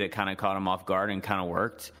Tom Brady that kind of caught him off guard and kind of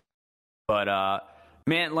worked. But,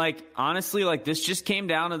 man, honestly, this just came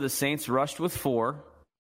down to the Saints rushed with 4.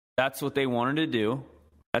 That's what they wanted to do.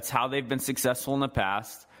 That's how they've been successful in the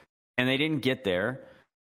past, and they didn't get there.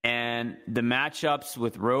 And the matchups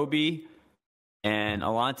with Roby and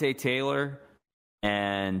Alontae Taylor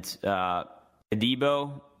and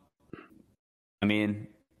Adebo, he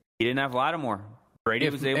didn't have Lattimore. Brady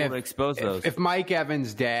was able to expose those. If Mike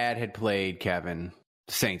Evans' dad had played Kevin,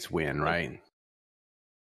 the Saints win, right?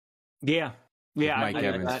 Yeah. Mike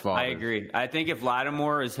Evans' father. I agree. I think if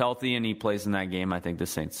Lattimore is healthy and he plays in that game, I think the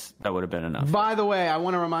Saints, that would have been enough. By the way, I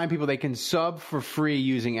want to remind people they can sub for free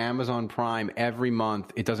using Amazon Prime every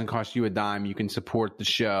month. It doesn't cost you a dime. You can support the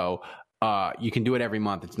show. You can do it every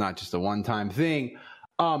month. It's not just a one-time thing.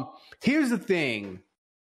 Here's the thing,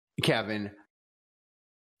 Kevin.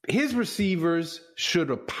 His receivers should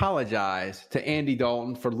apologize to Andy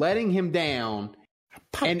Dalton for letting him down.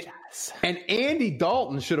 And Andy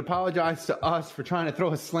Dalton should apologize to us for trying to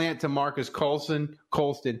throw a slant to Marcus Colston.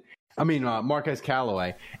 Marquez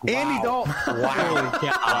Callaway. Wow. Andy Dalton.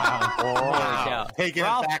 Wow. Taking it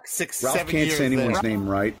back 6-7 can't years. Say anyone's name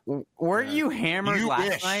right. Weren't you hammered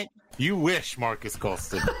last night? You wish, Marcus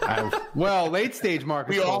Colston. Late stage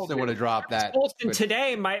Marcus Colston would have dropped that. Colston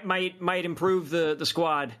today might improve the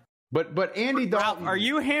squad. But Andy Dalton, are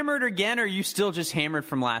you hammered again, or are you still just hammered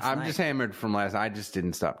from last night? I'm just hammered from last night. I just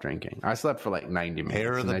didn't stop drinking. I slept for 90 minutes.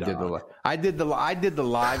 Hair of the dog. I did the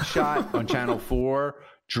live shot on Channel 4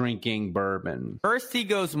 drinking bourbon. First he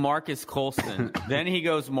goes Marcus Colston, then he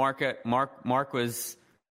goes Marquez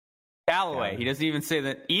Callaway. He doesn't even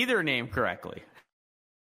say either name correctly.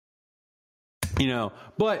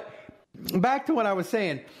 But back to what I was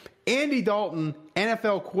saying. Andy Dalton,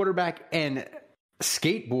 NFL quarterback and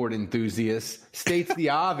skateboard enthusiast, states the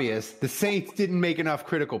obvious. The Saints didn't make enough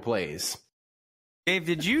critical plays. Dave,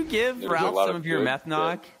 did you give Ralph some of your meth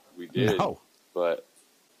knock? We did. No. But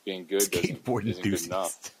being good isn't good enthusiast.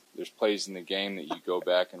 enough. There's plays in the game that you go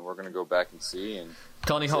back, and we're going to go back and see and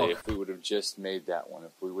Tony say, Hawk. if we would have just made that one,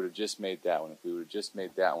 if we would have just made that one, if we would have just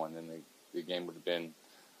made that one, then the game would have been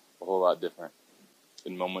a whole lot different.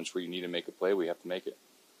 In moments where you need to make a play, we have to make it.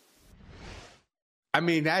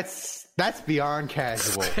 That's beyond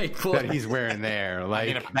casual that he's wearing there.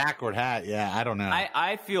 A backward hat. Yeah, I don't know.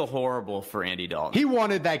 I feel horrible for Andy Dalton. He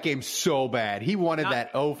wanted that game so bad. He wanted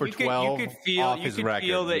that 0 for 12 You could feel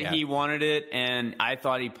that he wanted it, and I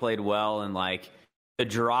thought he played well. And the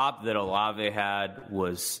drop that Olave had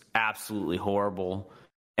was absolutely horrible,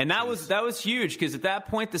 and that was huge because at that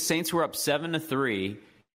point the Saints were up 7-3.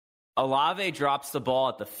 Olave drops the ball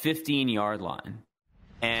at the 15-yard line.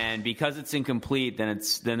 And because it's incomplete, then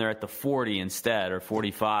they're at the 40 instead, or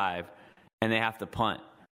 45, and they have to punt.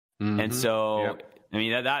 Mm-hmm. And so I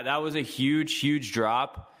mean, that was a huge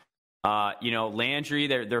drop. Landry,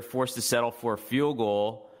 they're forced to settle for a field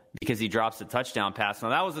goal because he drops a touchdown pass. Now,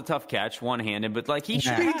 that was a tough catch, one-handed, but like he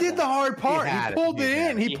did the hard part. He pulled it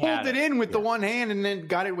in. He pulled it in with the one hand and then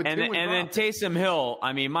got it with two. And then Taysom Hill,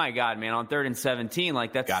 I mean, my God, man, on 3rd and 17,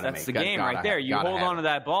 like that's the game right there. You hold on to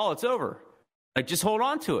that ball, it's over. Like, just hold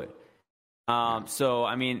on to it. So,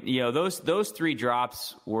 I mean, those 3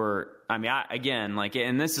 drops were, I mean,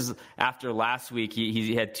 and this is after last week,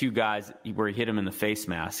 he had 2 guys where he hit him in the face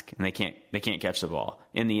mask and they can't catch the ball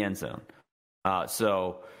in the end zone.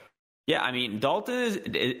 Yeah, I mean, Dalton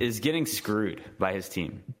is getting screwed by his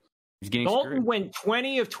team. He's getting Dalton screwed. went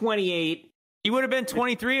 20 of 28. He would have been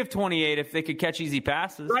 23 of 28 if they could catch easy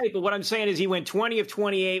passes. Right, but what I'm saying is he went 20 of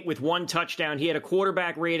 28 with 1 touchdown. He had a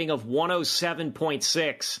quarterback rating of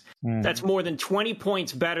 107.6. That's more than 20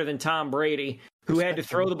 points better than Tom Brady, who had to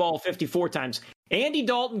throw the ball 54 times. Andy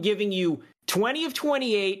Dalton giving you 20 of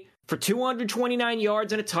 28 for 229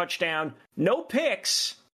 yards and a touchdown, no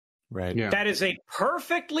picks. Right. Yeah. That is a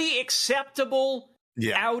perfectly acceptable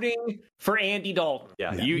outing for Andy Dalton.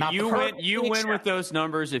 Yeah, you win with those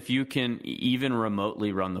numbers if you can even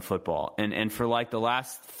remotely run the football. And for like the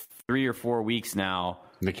last 3 or 4 weeks now,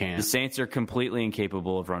 they can't. The Saints are completely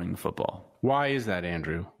incapable of running the football. Why is that,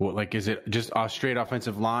 Andrew? Well, like, is it just a straight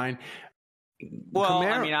offensive line? Well,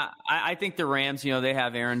 I mean, I think the Rams, they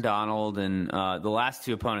have Aaron Donald and the last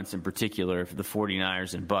 2 opponents in particular, the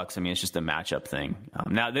 49ers and Bucks. I mean, it's just a matchup thing.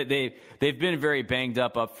 Now, they've been very banged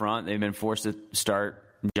up front. They've been forced to start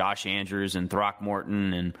Josh Andrews and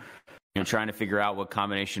Throckmorton and trying to figure out what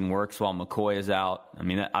combination works while McCoy is out. I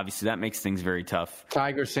mean, obviously that makes things very tough.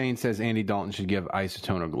 Tiger Saint says Andy Dalton should give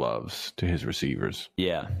Isotona gloves to his receivers.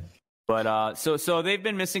 Yeah. But so they've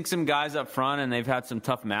been missing some guys up front, and they've had some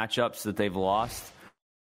tough matchups that they've lost.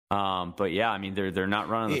 But yeah, I mean they're not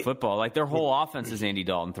running the football. Like their whole offense is Andy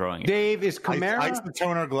Dalton throwing it. Dave, is Kamara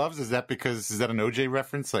Isotona gloves? Is that an OJ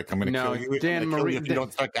reference? Like I'm going to kill you if you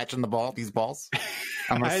don't start catching these balls.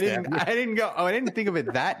 I didn't think of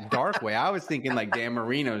it that dark way. I was thinking like Dan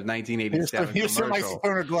Marino's 1987 Here's some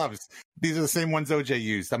Isotona gloves. These are the same ones OJ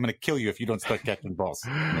used. I'm going to kill you if you don't start catching balls.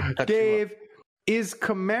 Dave, is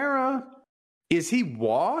Kamara, is he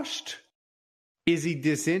washed? Is he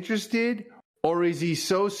disinterested? Or is he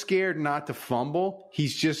so scared not to fumble?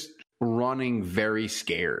 He's just running very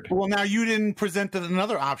scared. Well, now you didn't present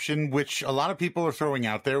another option, which a lot of people are throwing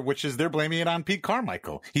out there, which is they're blaming it on Pete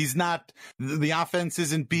Carmichael. He's not, the offense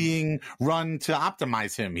isn't being run to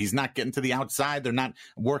optimize him. He's not getting to the outside. They're not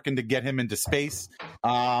working to get him into space.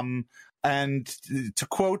 And to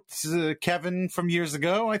quote Kevin from years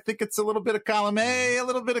ago, I think it's a little bit of column A, a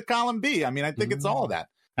little bit of column B. I mean, I think it's all of that.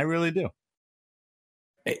 I really do.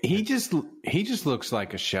 He just looks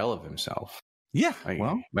like a shell of himself. Yeah. I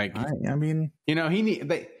mean,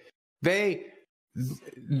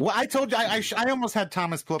 Well, I told you, I almost had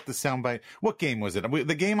Thomas pull up the soundbite. What game was it?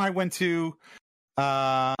 The game I went to,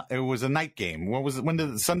 it was a night game. What was it? When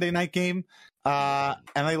did the Sunday night game? And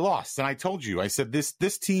they lost. And I told you, I said,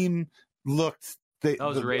 this team looked. That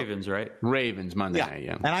was the Ravens, right? Ravens Monday night,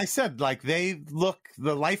 yeah. And I said, like, the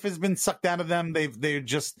life has been sucked out of them.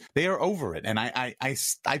 They are over it. And I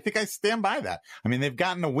think I stand by that. I mean, they've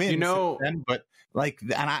gotten a win, but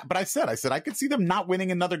I said I could see them not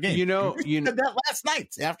winning another game. You said that last night.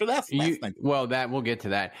 After that, last night. Well, we'll get to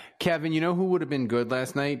that. Kevin, you know who would have been good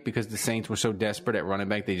last night because the Saints were so desperate at running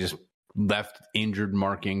back, they just left injured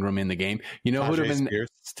Mark Ingram in the game. You know who would have been?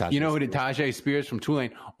 Who did Tajay Spears from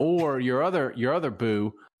Tulane, or your other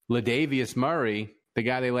boo, Latavius Murray, the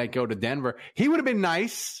guy they let go to Denver. He would have been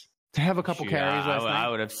nice to have a couple carries last night. I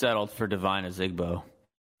would have settled for Divine Azigbo.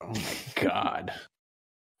 Oh my God.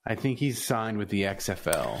 I think he's signed with the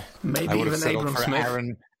XFL. Maybe even Abram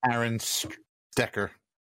Smith. Aaron Stecker.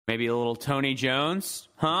 Maybe a little Tony Jones,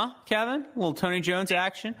 huh, Kevin? A little Tony Jones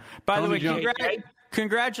action. By the way,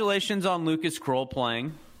 congratulations on Lucas Kroll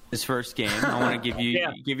playing his first game. I want to give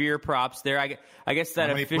you your props there. I guess that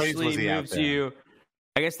officially moves you.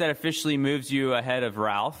 I guess that officially moves you ahead of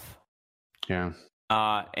Ralph. Yeah.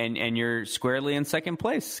 And you're squarely in second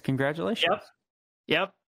place. Congratulations.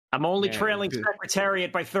 Yep. I'm only trailing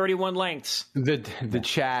Secretariat by 31 lengths. The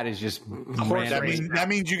chat is just that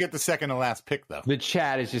means you get the second to last pick, though. The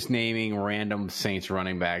chat is just naming random Saints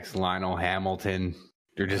running backs. Lionel Hamilton.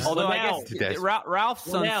 They're just. Although I guess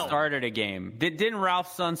Ralph's son started a game. Didn't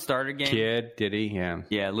Ralph's son start a game? Kid, did he? Yeah.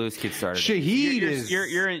 Yeah, Lewis Kidd started. Shaheed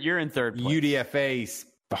you're in third place. UDFA's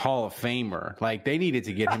Hall of Famer. Like they needed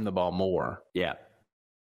to get him the ball more. Yeah.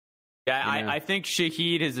 Yeah, I think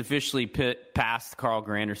Shaheed has officially passed Carl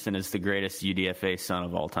Granderson as the greatest UDFA son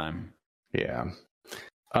of all time. Yeah.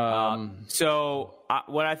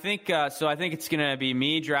 What I think, I think it's going to be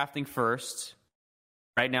me drafting first.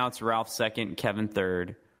 Right now, it's Ralph second, Kevin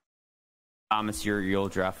third. Thomas, you'll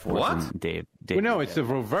draft fourth. What? And Dave. Well, no, it's the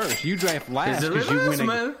reverse. You draft last because you win.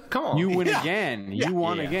 Man? Come on. You win again. You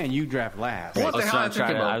won again. You draft last. What the hell are you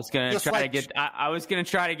talking about? I was going to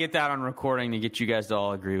try to get that on recording to get you guys to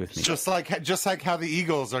all agree with me. Just like how the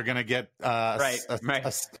Eagles are going to get a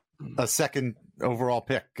second overall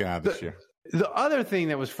pick this year. The other thing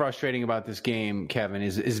that was frustrating about this game, Kevin,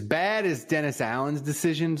 is as bad as Dennis Allen's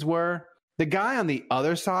decisions were, the guy on the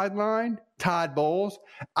other sideline, Todd Bowles,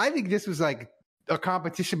 I think this was like a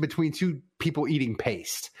competition between two people eating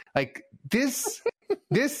paste. Like these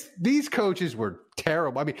coaches were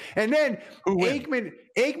terrible. I mean, and then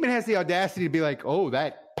Aikman has the audacity to be like, "Oh,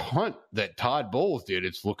 that punt that Todd Bowles did,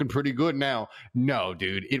 it's looking pretty good now." No,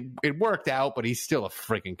 dude, it worked out, but he's still a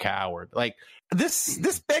freaking coward. Like this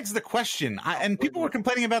begs the question, and people were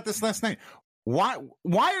complaining about this last night. Why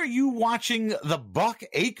are you watching the Buck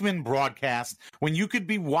Aikman broadcast when you could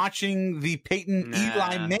be watching the Peyton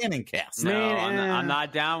Eli Manning cast? No, I'm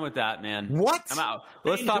not down with that, man. What? I'm out.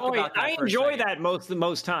 Let's talk about that. I enjoy that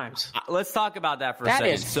most times. Let's talk about that for a second.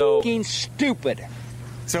 That is fucking stupid.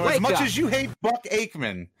 So as much as you hate Buck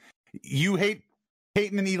Aikman, you hate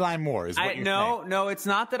Peyton and Eli more. Is what you're saying? No, it's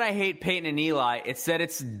not that I hate Peyton and Eli. It's that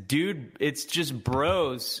it's just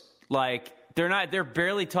bros like. They're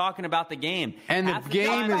barely talking about the game. And the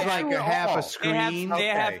game is like a half a screen. They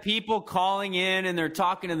have people calling in and they're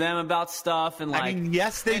talking to them about stuff and like. I mean,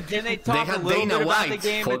 yes, they do. Then they talk a little bit about the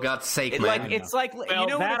game. For God's sake, man. It's like you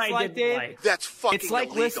know what it's like, Dave? That's fucking It's like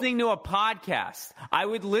illegal. listening to a podcast. I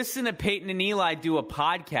would listen to Peyton and Eli do a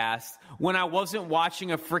podcast when I wasn't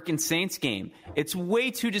watching a freaking Saints game. It's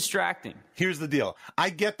way too distracting. Here's the deal. I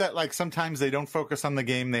get that, like, sometimes they don't focus on the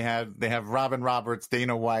game. They have Robin Roberts,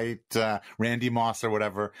 Dana White, Randy Moss, or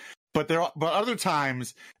whatever. But other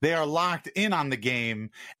times they are locked in on the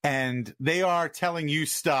game and they are telling you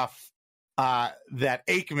stuff that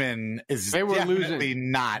Aikman is definitely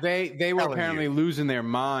not. They were apparently losing their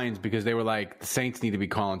minds because they were like, the Saints need to be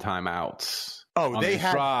calling timeouts. Oh, they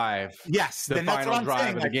have drive. Yes, the final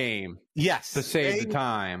drive of the game. Yes, to save the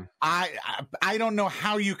time. I don't know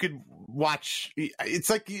how you could watch. It's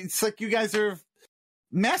like you guys are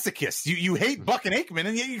masochists. You hate Buck and Aikman,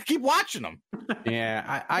 and yet you keep watching them.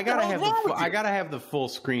 Yeah, I gotta have the full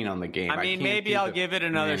screen on the game. I mean, maybe I'll give it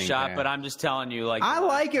another shot, but I'm just telling you, like, I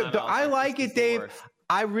like it. I like it, Dave.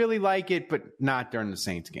 I really like it, but not during the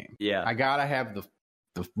Saints game. Yeah, I gotta have the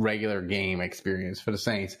regular game experience for the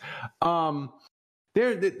Saints.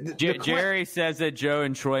 Jerry says that Joe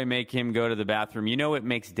and Troy make him go to the bathroom. You know what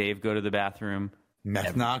makes Dave go to the bathroom?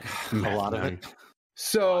 Meth nog, a lot of it.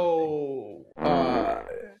 So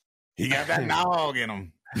he got that nog in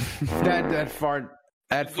him. that fart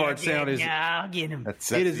sound is.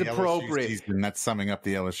 It is appropriate. That's summing up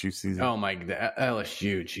the LSU season. Oh my God,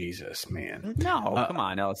 LSU, Jesus, man! No, come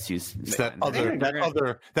on, LSU's. It's that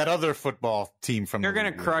other football team from. They're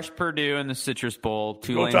going to crush Purdue in the Citrus Bowl.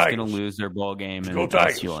 Tulane's going to lose their bowl game, and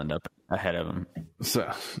LSU will end up ahead of them.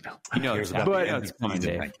 So you know, it's coming,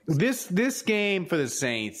 Dave. This game for the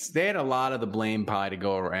Saints, they had a lot of the blame pie to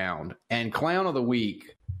go around, and Clown of the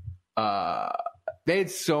Week. They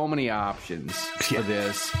had so many options for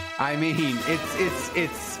this. I mean,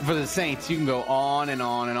 it's for the Saints. You can go on and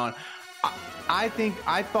on and on. I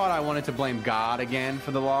thought I wanted to blame God again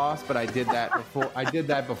for the loss, but I did that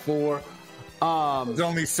before. There's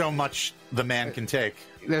only so much the man can take.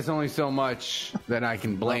 There's only so much that I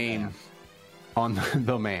can blame on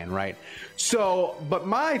the man, right? So, but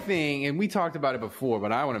my thing, and we talked about it before,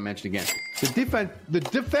 but I want to mention again, the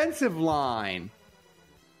defensive line.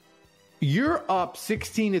 You're up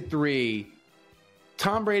 16-3.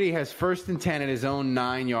 Tom Brady has 1st and 10 at his own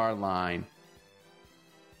 9-yard line.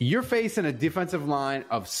 You're facing a defensive line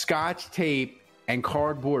of scotch tape and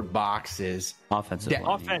cardboard boxes. Offensive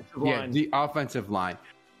line. Yeah, the offensive line.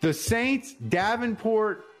 The Saints,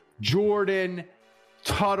 Davenport, Jordan,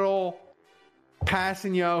 Tuttle,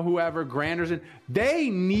 Passanio, whoever, Granderson,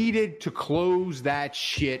 they needed to close that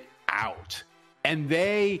shit out. And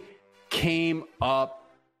they came up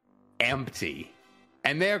empty,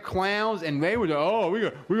 and they're clowns, and they were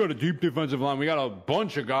we got a deep defensive line, we got a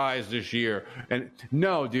bunch of guys this year. And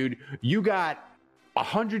no, dude, you got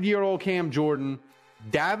 100-year-old Cam Jordan,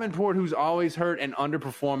 Davenport, who's always hurt and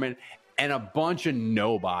underperforming, and a bunch of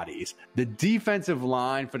nobodies. The defensive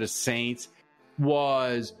line for the Saints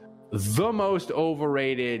was the most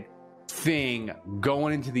overrated thing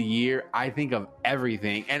going into the year, I think, of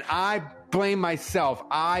everything. And I blame myself.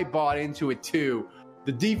 I bought into it too.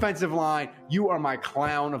 The defensive line, you are my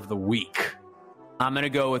clown of the week. I'm going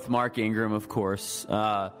to go with Mark Ingram, of course.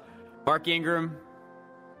 Mark Ingram,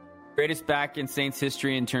 greatest back in Saints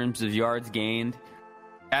history in terms of yards gained.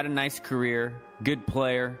 Had a nice career, good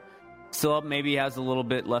player. Still maybe has a little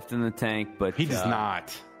bit left in the tank, but he does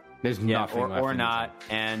not. There's nothing left or in not. The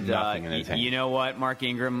tank. And you know what, Mark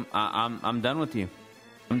Ingram, I'm done with you.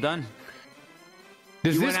 I'm done.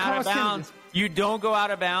 Does you this went out of cost bounds. him? You don't go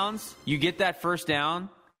out of bounds. You get that first down.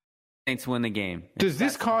 Saints win the game. Does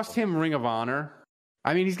this cost him Ring of Honor?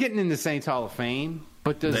 I mean, he's getting in the Saints Hall of Fame,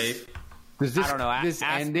 but does this? I don't know.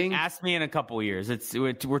 Ending? Ask me in a couple of years.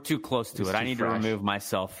 We're too close to it. I need to remove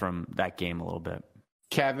myself from that game a little bit.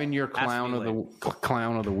 Kevin, your clown of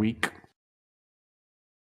the week.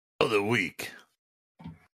 Of the week.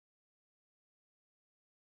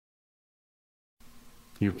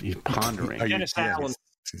 You're pondering. Dennis Allen.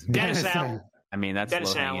 Dennis Allen. I mean, that's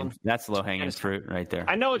low-hanging fruit right there.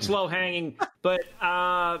 I know it's low-hanging, but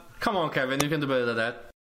come on, Kevin, you can do better than that.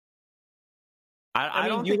 I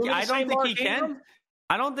don't think he can.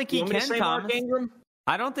 I don't think he can, Thomas.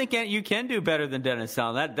 I don't think you can do better than Dennis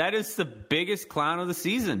Allen. That is the biggest clown of the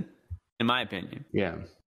season, in my opinion. Yeah.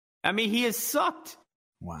 I mean, he has sucked.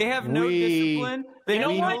 Wow. They have no discipline. They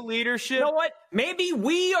have no leadership. You know what? Maybe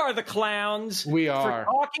we are the clowns for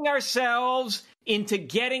talking ourselves into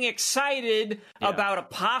getting excited about a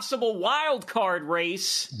possible wild card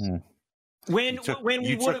race. When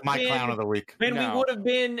we would have been clown of the week. We would have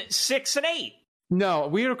been 6-8. No,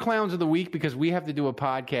 we are clowns of the week because we have to do a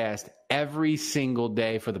podcast every single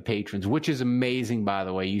day for the patrons, which is amazing, by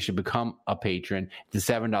the way. You should become a patron. It's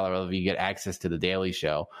a $7 level. You get access to the Daily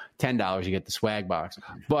Show. $10, you get the swag box.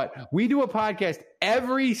 But we do a podcast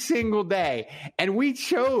every single day, and we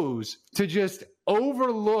chose to just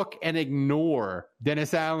overlook and ignore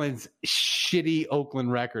Dennis Allen's shitty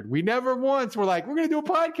Oakland record. We never once were like, we're going to do a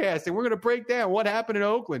podcast, and we're going to break down what happened in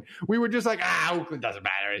Oakland. We were just like, Oakland doesn't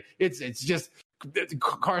matter. It's just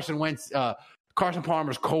Carson Wentz, Carson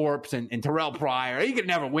Palmer's corpse and Terrell Pryor. He could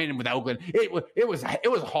never win with Oakland. It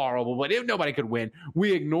was horrible, but nobody could win.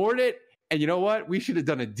 We ignored it, and you know what? We should have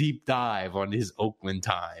done a deep dive on his Oakland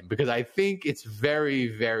time because I think it's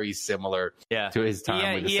very, very similar to his time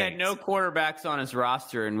with the Saints. He had no quarterbacks on his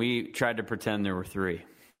roster, and we tried to pretend there were 3.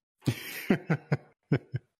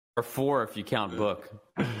 Or 4 if you count Book.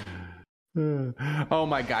 Oh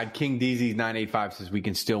my God, King DZ 985 says we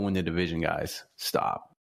can still win the division, guys. Stop.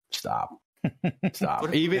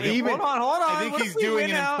 Even hold on. I think he's doing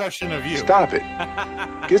an impression of you. Stop it.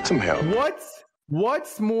 Get some help.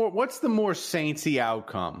 What's the more Saintsy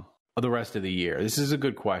outcome of the rest of the year? This is a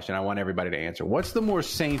good question. I want everybody to answer. What's the more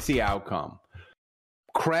Saintsy outcome?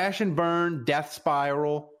 Crash and burn, death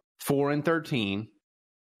spiral, 4-13,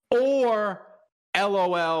 or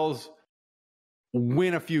LOLs,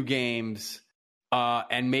 win a few games,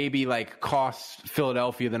 and maybe like cost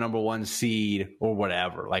Philadelphia the number 1 seed or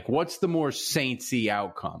whatever. Like, what's the more Saintsy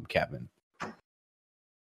outcome, Kevin?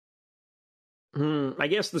 I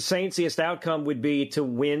guess the Saintsiest outcome would be to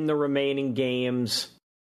win the remaining games,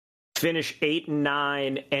 finish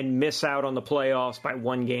 8-9, and miss out on the playoffs by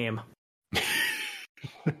 1 game.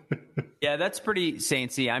 Yeah, that's pretty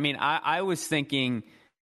Saintsy. I mean, I was thinking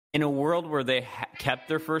in a world where they kept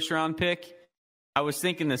their first-round pick, I was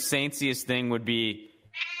thinking the Saintsiest thing would be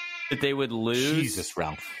that they would lose. Jesus,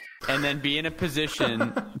 Ralph. And then be in a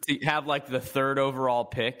position to have like the 3rd overall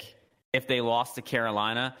pick if they lost to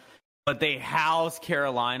Carolina. But they house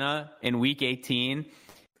Carolina in week 18.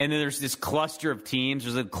 And then there's this cluster of teams.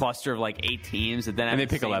 There's a cluster of like 8 teams that then have they the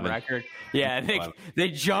pick same 11 record. Yeah, they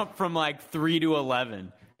jump from like 3 to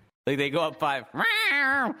 11. Like they go up 5.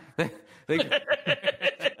 They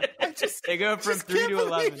go from 3 to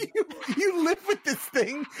 11. You live with this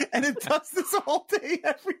thing, and it does this all day,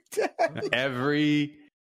 every day.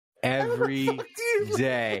 Every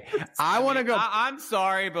day. I want to go. I'm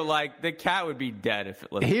sorry, but like the cat would be dead if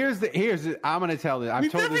it. Here's I'm going to tell this.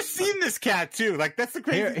 We've never seen this cat too. Like that's the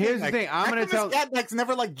crazy thing. Here's the thing. I'm going to tell. This cat that's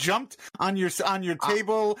never like jumped on your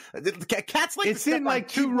table. Cats like it's in like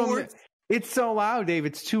 2 rooms. It's so loud, Dave.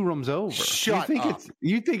 It's 2 rooms over. Shut up.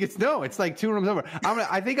 You think it's no? It's like 2 rooms over.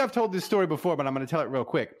 I think I've told this story before, but I'm going to tell it real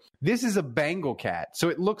quick. This is a Bengal cat, so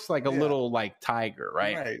it looks like a little like tiger,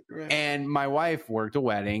 right? Right. And my wife worked a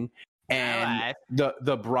wedding, and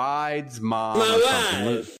the bride's mom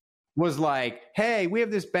was like, "Hey, we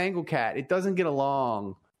have this Bengal cat. It doesn't get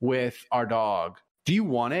along with our dog. Do you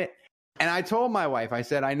want it?" And I told my wife, I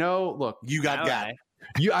said, "I know. Look, you got cat.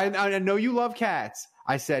 I know you love cats."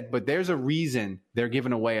 I said, but there's a reason they're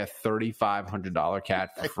giving away a $3,500 cat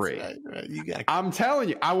for free. Right. I'm telling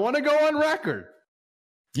you, I want to go on record.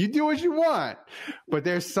 You do what you want, but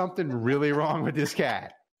there's something really wrong with this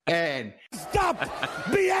cat. And stop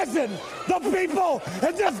BSing the people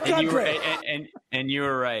in this country. And you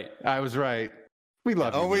were right. I was right. We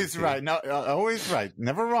love always you, right. No, always right.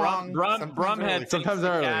 Never wrong. Brumhead sometimes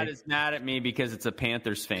early. Dad is mad at me because it's a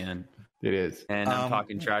Panthers fan. It is. And I'm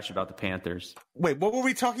talking trash about the Panthers. Wait, what were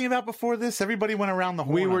we talking about before this? Everybody went around the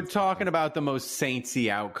horn. We were talking about the most Saintsy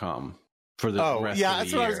outcome for the rest of the year.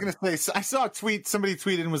 That's what I was going to say. I saw a tweet. Somebody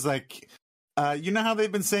tweeted and was like, you know how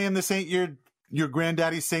they've been saying this ain't your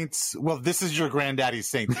granddaddy Saints? Well, this is your granddaddy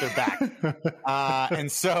Saints. They're back.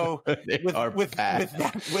 And so with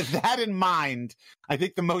that in mind, I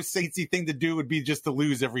think the most Saintsy thing to do would be just to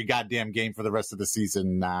lose every goddamn game for the rest of the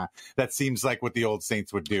season. That seems like what the old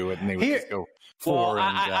Saints would do, and they would just go four. Well,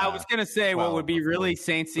 I was going to say what would be really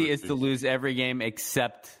Saintsy is to lose every game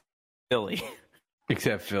except Philly.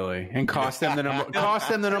 Except Philly, and cost them the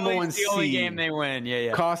number one seed. The only game they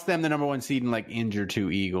win, Cost them the number one seed and injure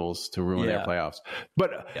 2 Eagles to ruin their playoffs.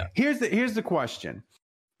 But here's the question: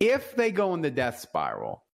 if they go in the death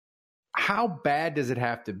spiral, how bad does it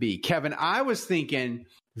have to be, Kevin? I was thinking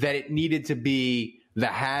that it needed to be the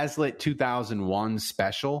Hazlitt 2001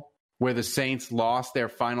 special, where the Saints lost their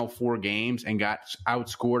final 4 games and got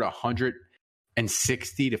outscored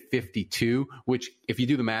 160 to 52, which if you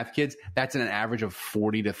do the math, kids, that's an average of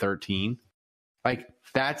 40 to 13.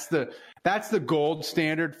 That's the gold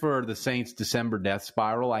standard for the Saints December death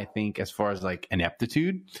spiral, I think, as far as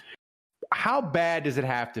ineptitude. How bad does it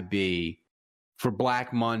have to be for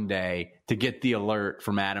Black Monday to get the alert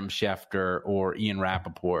from Adam Schefter or Ian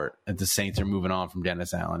Rappaport that the Saints are moving on from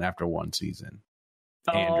Dennis Allen after 1 season?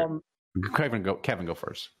 Andrew, Kevin, go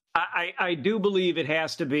first. I do believe it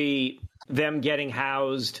has to be them getting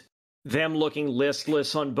housed, them looking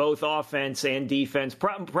listless on both offense and defense,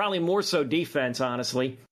 probably more so defense,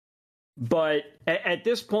 honestly. But at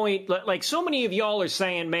this point, so many of y'all are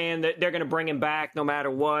saying, man, that they're going to bring him back no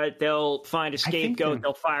matter what. They'll find a scapegoat.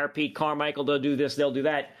 They'll fire Pete Carmichael. They'll do this. They'll do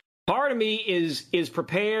that. Part of me is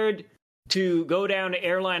prepared to go down to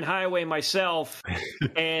Airline Highway myself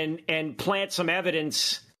and plant some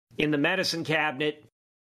evidence in the medicine cabinet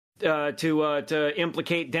to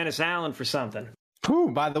implicate Dennis Allen for something.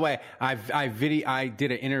 Ooh, by the way, I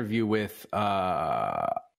did an interview with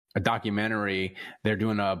a documentary. They're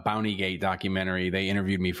doing a Bountygate documentary. They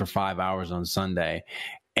interviewed me for 5 hours on Sunday,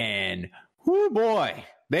 and oh boy,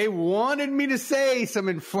 they wanted me to say some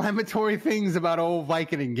inflammatory things about old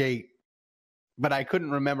Vicodin Gate, but I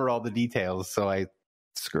couldn't remember all the details, so I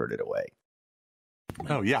skirted away.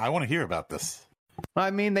 Oh yeah, I want to hear about this.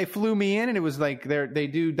 I mean, they flew me in, and it was they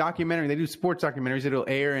do sports documentaries. It'll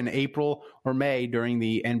air in April or May during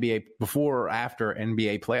the NBA, before or after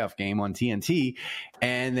NBA playoff game on TNT.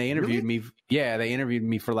 And they interviewed me. Yeah, they interviewed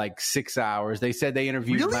me for 6 hours. They said they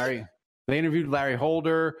interviewed Larry. They interviewed Larry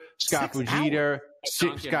Holder, Scott Fujita,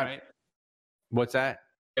 right? What's that?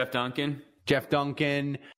 Jeff Duncan,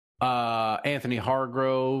 Anthony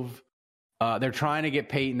Hargrove. They're trying to get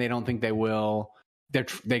Peyton. They don't think they will.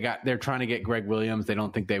 They're trying to get Greg Williams. They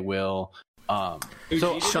don't think they will. So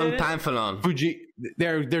Sean Pamphilon.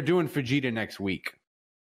 They're doing Fujita next week.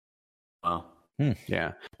 Wow.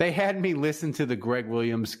 Yeah. They had me listen to the Greg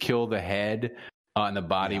Williams kill the head and the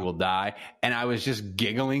body will die. And I was just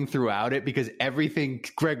giggling throughout it because everything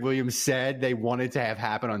Greg Williams said they wanted to have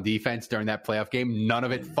happen on defense during that playoff game, none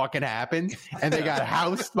of it fucking happened. And they got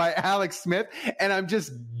housed by Alex Smith. And I'm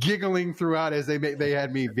just giggling throughout as they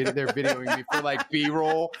had me, they're videoing me for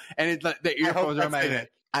B-roll. And the earphones are on my head.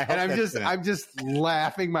 And I'm just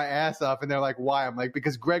laughing my ass off. And they're like, why? I'm like,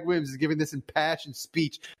 because Greg Williams is giving this impassioned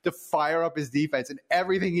speech to fire up his defense, and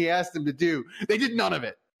everything he asked them to do, they did none of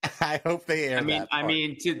it. I hope they air that. I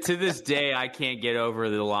mean, to this day, I can't get over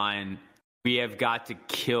the line, "We have got to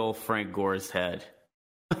kill Frank Gore's head."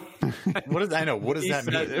 What does that mean? What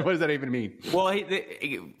does that even mean? Well,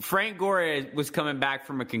 Frank Gore was coming back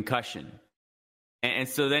from a concussion. And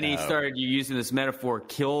so then he started using this metaphor,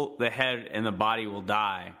 kill the head and the body will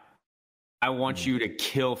die. I want you to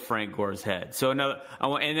kill Frank Gore's head. So and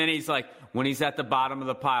then he's like, when he's at the bottom of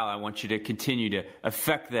the pile, I want you to continue to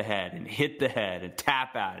affect the head and hit the head and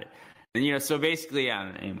tap at it. And, so basically,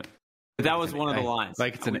 anyway. But that was one of the lines.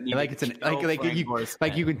 You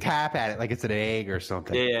can tap at it like it's an egg or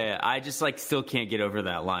something. Yeah, I just still can't get over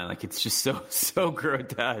that line. It's just so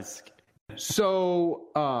grotesque. So,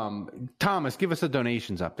 Thomas, give us a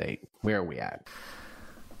donations update. Where are we at?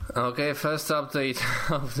 Okay, first update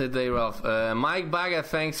of the day, Ralph. Mike Bagger,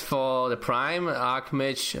 thanks for the Prime.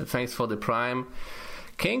 Arkmich, thanks for the Prime.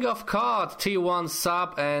 King of Card, Tier 1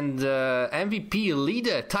 sub, and MVP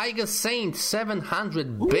leader, Tiger Saint,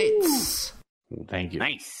 700 bits. Thank you.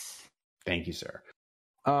 Nice. Thank you, sir.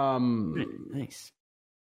 Nice.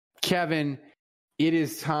 Kevin, it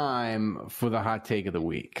is time for the hot take of the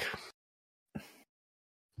week.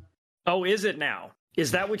 Oh, is it now?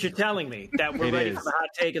 Is that what you're telling me? That we're ready for the hot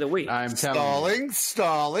take of the week? I'm telling you.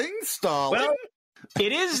 Stalling. Well,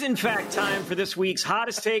 it is, in fact, time for this week's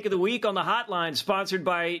hottest take of the week on the hotline, sponsored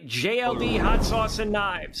by JLD Hot Sauce and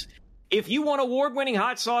Knives. If you want award-winning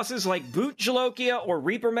hot sauces like Boot Jalokia or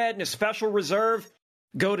Reaper Madness Special Reserve,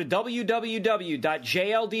 go to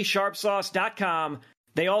www.jldsharpsauce.com.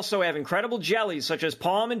 They also have incredible jellies such as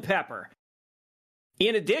palm and pepper.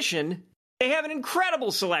 In addition, they have an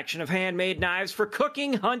incredible selection of handmade knives for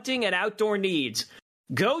cooking, hunting, and outdoor needs.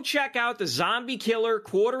 Go check out the Zombie Killer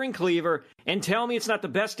Quartering Cleaver and tell me it's not the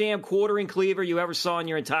best damn quartering cleaver you ever saw in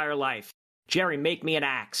your entire life. Jerry, make me an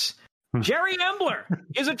axe. Jerry Embler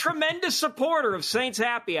is a tremendous supporter of Saints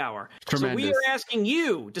Happy Hour. Tremendous. So we are asking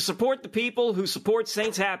you to support the people who support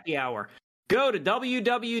Saints Happy Hour. Go to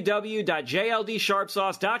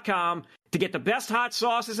www.jldsharpsauce.com to get the best hot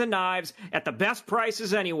sauces and knives at the best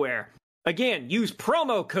prices anywhere. Again, use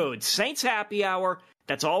promo code Saints Happy Hour,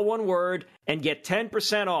 that's all one word, and get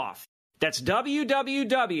 10% off. That's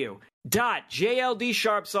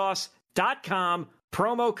www.jldsharpsauce.com,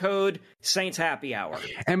 promo code Saints Happy Hour.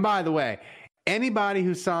 And by the way, anybody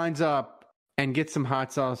who signs up and gets some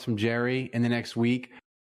hot sauce from Jerry in the next week,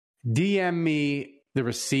 DM me the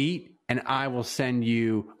receipt and I will send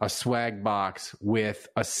you a swag box with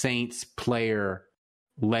a Saints player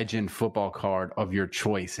legend football card of your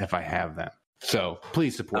choice if I have them. So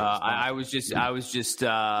please support us. I was just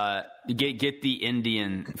get the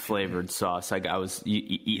Indian flavored sauce. I was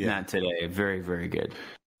eating that today. Very, very good.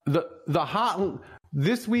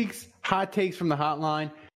 This week's hot takes from the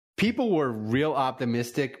hotline. People were real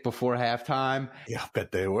optimistic before halftime. Yeah, I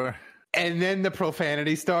bet they were. And then the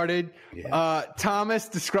profanity started. Yeah. Thomas,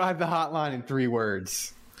 describe the hotline in 3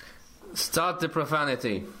 words. Start the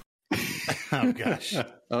profanity. Oh, gosh.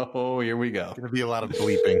 Oh, here we go. Going to be a lot of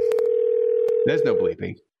bleeping. There's no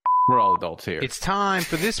bleeping. We're all adults here. It's time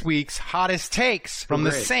for this week's hottest takes from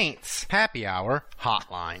the Saints Happy Hour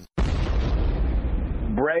hotline.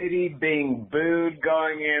 Brady being booed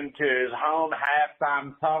going into his home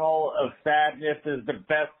halftime tunnel of sadness is the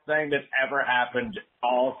best thing that's ever happened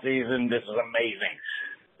all season. This is amazing.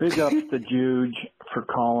 Big ups to Juge for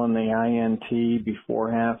calling the INT before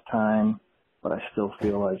halftime, but I still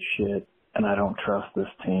feel like shit, and I don't trust this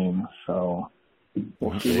team. So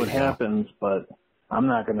we'll see what happens, but I'm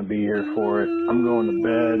not going to be here for it. I'm going to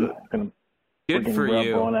bed. I'm going to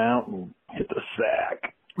rub one out and hit the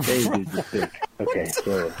sack. Hey, dude, you sick. Okay,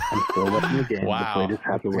 so I'm still watching the game. Wow. The greatest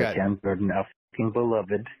happy with Cam Jordan, our f***ing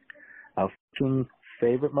beloved, our f***ing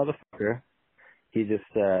favorite motherfucker. He just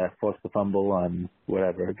forced the fumble on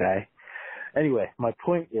whatever guy. Anyway, my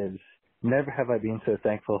point is, never have I been so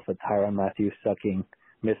thankful for Tyrann Mathieu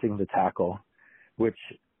missing the tackle, which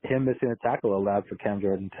him missing the tackle allowed for Cam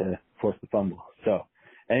Jordan to force the fumble. So,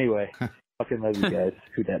 anyway, fucking love you guys.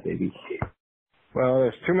 Who dat, baby? Well,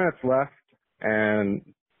 there's 2 minutes left, and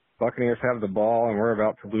Buccaneers have the ball, and we're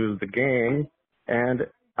about to lose the game. And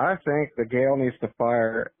I think the Gale needs to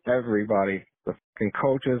fire everybody, the fucking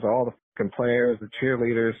coaches, all the fucking players, the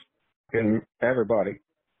cheerleaders, and everybody.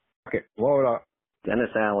 Okay, blow it up.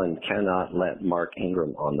 Dennis Allen cannot let Mark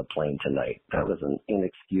Ingram on the plane tonight. That was an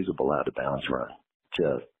inexcusable out-of-bounds run.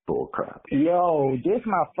 Just bull crap. Yo, this is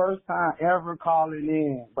my first time ever calling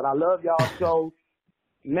in, but I love y'all so.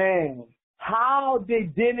 Man, how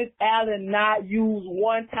did Dennis Allen not use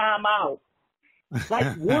one timeout?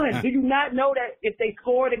 Like one. Do you not know that if they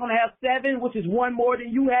score, they're going to have 7, which is one more than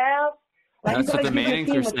you have? Like, that's what the Mannings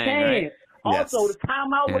are saying, right? Also, the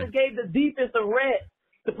timeout would have gave the defense a rest.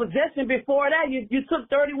 The possession before that, you took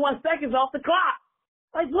 31 seconds off the clock.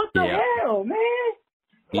 Like, what the hell, man?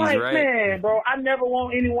 Like, man, bro, I never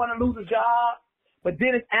want anyone to lose a job. But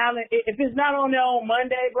Dennis Allen, if it's not on there on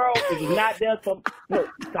Monday, bro, if he's not there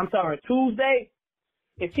Tuesday,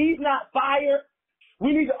 if he's not fired,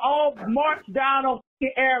 we need to all march down on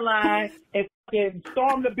the airline and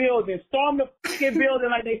storm the building. Storm the fucking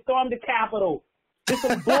building like they stormed the Capitol. It's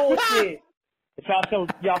some bullshit.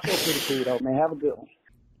 Y'all show pretty cool, though, man. Have a good one.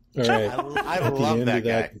 All right. I At the love end that of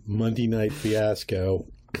guy. that Monday night fiasco,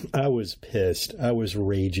 I was pissed. I was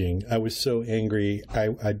raging. I was so angry.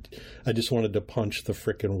 I just wanted to punch the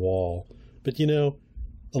frickin' wall. But you know,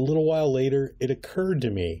 a little while later, it occurred to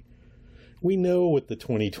me. We know what the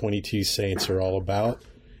 2022 Saints are all about.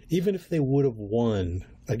 Even if they would have won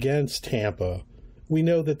against Tampa, we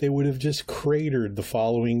know that they would have just cratered the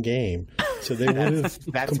following game. So they would have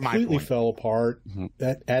completely fell apart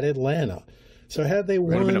at Atlanta. So had they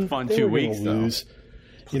won, been a fun they 2 were weeks, gonna lose.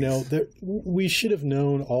 we should have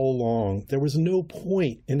known all along there was no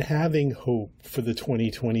point in having hope for the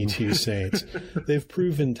 2022 Saints. They've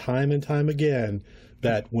proven time and time again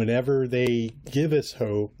that whenever they give us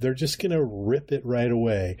hope, they're just going to rip it right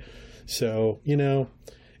away. So, in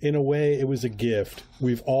a way, it was a gift.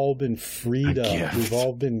 We've all been freed up. We've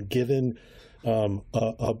all been given a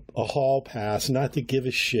hall pass not to give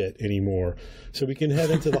a shit anymore. So we can head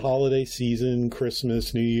into the holiday season,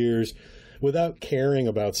 Christmas, New Year's, without caring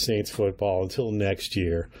about Saints football until next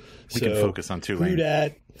year. We can focus on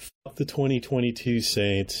Tulane. Fuck the 2022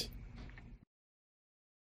 Saints.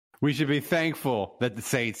 We should be thankful that the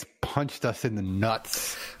Saints punched us in the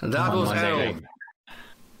nuts. That was Harold.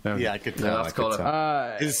 Yeah, I could tell.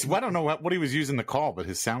 I don't know what he was using to call, but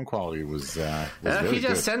his sound quality was really he just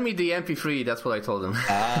good. sent me the MP3. That's what I told him.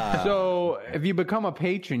 So if you become a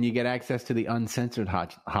patron, you get access to the Uncensored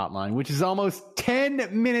hotline, which is almost 10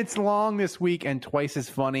 minutes long this week and twice as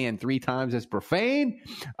funny and 3 times as profane.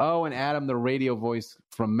 Oh, and Adam, the radio voice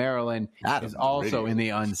from Maryland, is also in the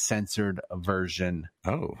uncensored version.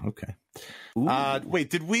 Oh, okay.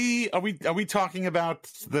 Wait, are we talking about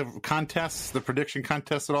the contests, the prediction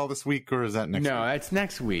contests at all this week, or is that next week? No, that's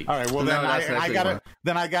next week. All right, well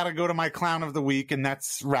then I gotta go to my clown of the week, and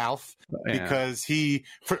that's Ralph, because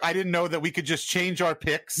I didn't know that we could just change our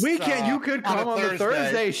picks. We can. You could come on the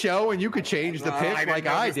Thursday show and you could change the pick like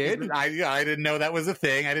I did. I didn't know that was a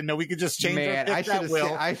thing. I didn't know we could just change our picks at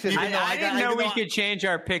will. I didn't know we could change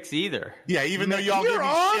our picks either. Yeah, even though y'all you're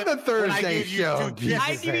on the Thursday show.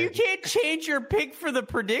 You can't change your pick for the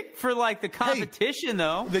competition,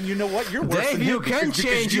 though. Then you know what? You're worse Dave, than him. You can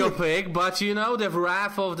change your pick, but the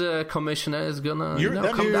wrath of the commissioner is gonna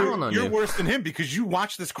come down on you. You're worse than him because you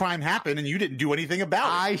watched this crime happen and you didn't do anything about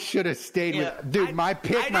it. I should have stayed with... Dude, my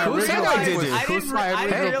pick, my original pick was...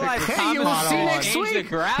 Hey, you will see next week.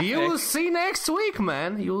 You will see next week,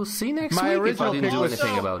 man. You will see next week if I didn't do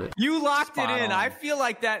anything about it. You locked it in. I feel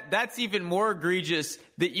like that's even more egregious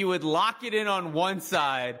that you would lock it in on one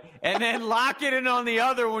side and then lock it in on the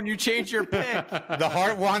other when you change your pick. The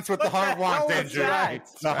heart wants what the heart wants, Andrew. Right.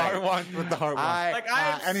 The heart wants what the heart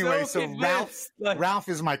wants. Anyway, so Ralph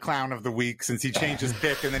is my clown of the week since he changed his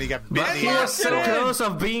pick and then he got bit. But he was so close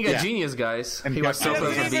of being a genius, guys. And he was so close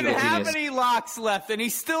of being a genius. He didn't have any locks left and he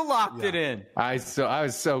still locked it in.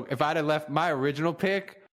 If I'd have left my original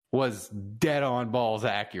pick, was dead on balls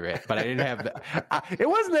accurate, but I didn't have it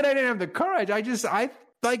wasn't that I didn't have the courage.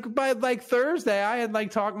 By Thursday, I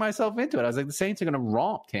had talked myself into it. I was like, the Saints are going to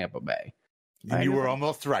romp Tampa Bay. And you were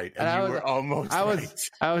almost right. I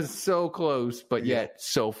was so close, but yet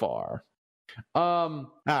so far. All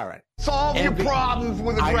right. Solve your problems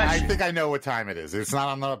with aggression. I think I know what time it is. It's not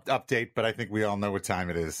on the update, but I think we all know what time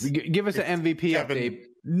it is. Give us an MVP update.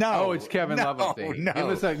 No. Oh, it's Kevin Love update. No.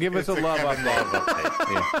 Give us a Love update.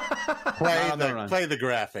 Play the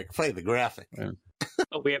graphic. Play the graphic. Yeah.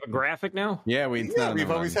 Oh, we have a graphic now? Yeah, we've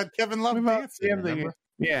always had Kevin Love.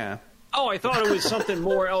 Yeah. Oh, I thought it was something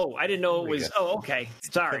more. Oh, I didn't know it was. Oh, okay.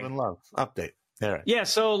 Sorry. Kevin Love update. All right. Yeah.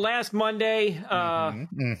 So last Monday,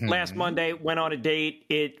 went on a date.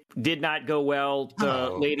 It did not go well.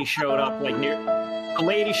 The lady showed up nearly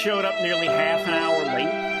half an hour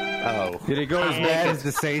late. Oh, did it go as bad as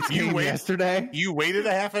the Saints game yesterday? You waited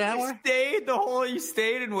a half an hour. You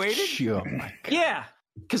stayed and waited. Sure. Yeah.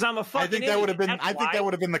 Because I'm a fucking. I think that would have been. That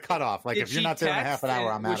would have been the cutoff. Like, if you're not there in a half an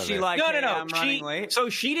hour, I'm out of it. No. I'm running late. So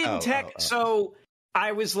she didn't text. So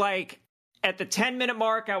I was like, at the 10-minute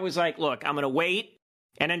mark, I was like, look, I'm going to wait.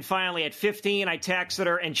 And then finally at 15, I texted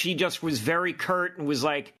her, and she just was very curt and was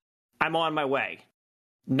like, I'm on my way.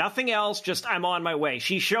 Nothing else. Just I'm on my way.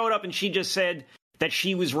 She showed up and she just said that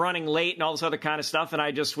she was running late and all this other kind of stuff. And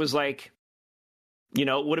I just was like,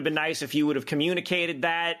 it would have been nice if you would have communicated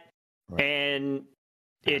that. Right. And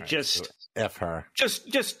F her.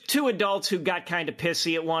 Just two adults who got kind of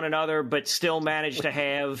pissy at one another, but still managed to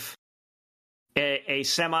have a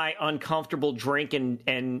semi-uncomfortable drink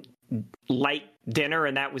and light dinner,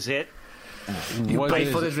 and that was it. You paid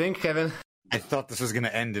for the drink, Kevin? I thought this was going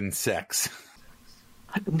to end in sex.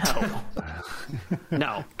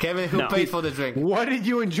 No. Kevin, who paid for the drink? What did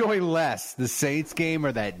you enjoy less, the Saints game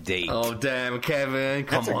or that date? Oh, damn, Kevin.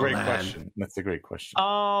 Come on, That's a great question. That's a great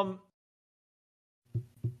question.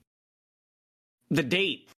 The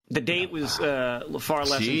date was far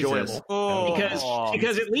less enjoyable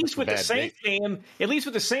because at least with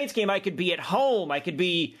the Saints game, I could be at home. I could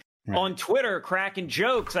be on Twitter cracking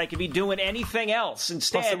jokes. I could be doing anything else.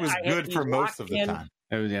 Instead, plus it was good for most of the time.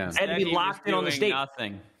 I had to be locked in on this date.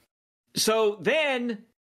 Nothing. So then,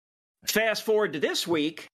 fast forward to this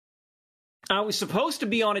week, I was supposed to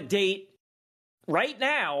be on a date right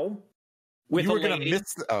now with you were a lady. Gonna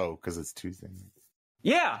miss because it's Tuesday.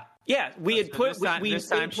 Yeah. We had put. This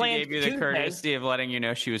time she planned gave you the Tuesday. courtesy of letting you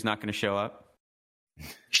know she was not going to show up.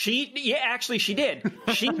 Actually, she did.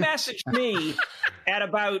 She messaged me at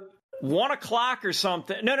about 1:00 or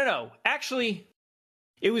something. No. Actually,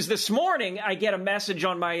 it was this morning. I get a message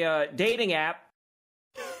on my dating app.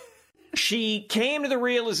 She came to the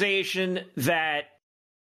realization that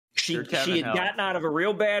she had gotten out of a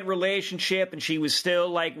real bad relationship, and she was still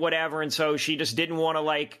like whatever, and so she just didn't want to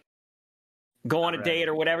like go on a date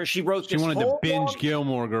or whatever. She wrote. She wanted to binge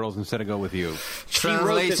Gilmore Girls instead of go with you.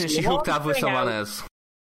 Translation: she hooked up with someone else.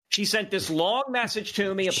 She sent this long message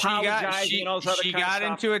to me, apologizing and all this other She kind of got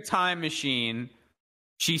stuff. into a time machine.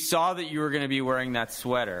 She saw that you were going to be wearing that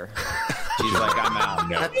sweater. She's like, I'm out.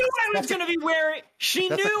 No. She knew I was going to be wearing. She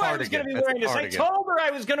knew I was going to be wearing this. I told her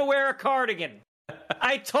I was going to wear a cardigan.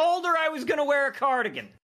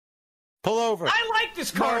 Pull over. I like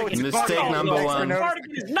this cardigan. Mistake number one. This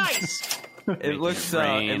cardigan is nice. It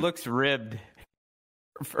looks ribbed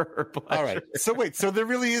for her pleasure. All right. So wait. So there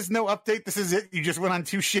really is no update. This is it. You just went on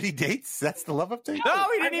 2 shitty dates. That's the love update. No,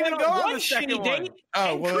 we didn't even go on the second one. Date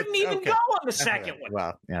couldn't even go on the second one.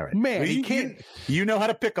 Well, all right. Man, you can't. You know how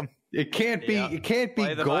to pick them. It can't be. It can't be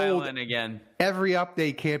Play the gold violin again. Every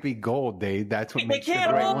update can't be gold, Dave. That's what makes the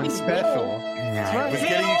can't great all one be special. I was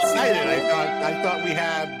getting excited. I thought we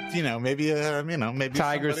had, maybe maybe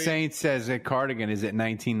Tiger somebody... Saint says that cardigan is at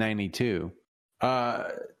 1992.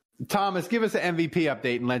 Thomas, give us an MVP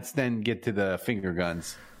update, and let's then get to the finger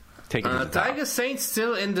guns. Tiger Saint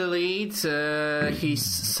still in the lead. He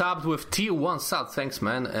subbed with T1 sub. Thanks,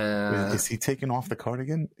 man. Is he taking off the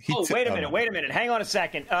cardigan? Wait a minute. Hang on a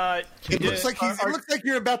second. It looks like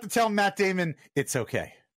you're about to tell Matt Damon it's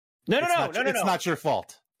okay. No. It's not your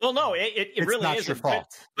fault. Well, no, it really not isn't. Your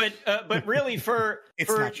fault. But really, for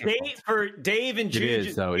Dave and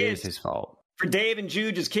Jude, it is his fault. For Dave and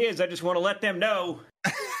Jude's kids, I just want to let them know.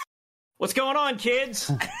 What's going on,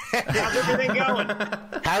 kids? How's everything going?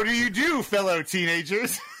 How do you do, fellow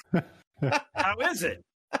teenagers? How is it?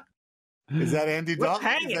 Is that Andy Dalton?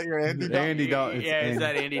 Is that your Andy Dalton? Andy Dalton. Yeah, is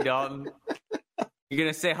that Andy Dalton? You're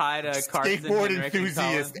going to say hi to Carson. Skateboard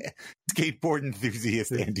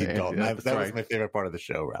enthusiast Andy Dalton. That was my favorite part of the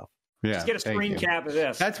show, Ralph. Yeah, just get a screen cap of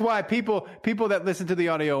this. That's why people that listen to the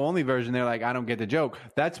audio only version, they're like, I don't get the joke.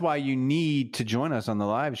 That's why you need to join us on the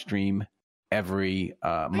live stream every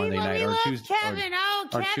Monday night or Tuesday. Kevin.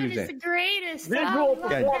 Kevin is the greatest. Visual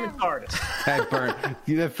performance artist. That burn.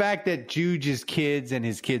 The fact that Juge's kids and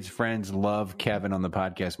his kids' friends love Kevin on the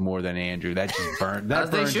podcast more than Andrew, that just burns.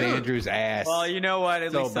 That burns Andrew's ass. Well, you know what?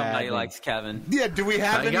 At least somebody likes Kevin. Yeah. Do we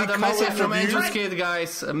have any got a message from Andrew's kid,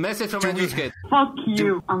 guys? A message from Andrew's kid. Fuck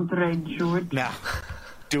you, Andre George. Now,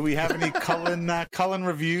 do we have any Cullen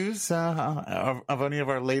reviews of any of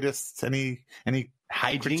our latest? Any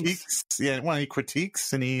critiques? Yeah, any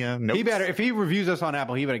critiques? Any notes? He better, if he reviews us on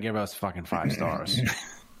Apple, he better give us fucking 5 stars.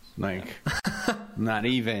 Like, not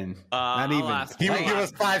even. He would give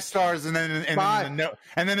us 5 stars, and then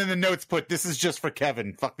in the notes put, "This is just for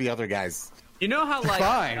Kevin. Fuck the other guys." You know how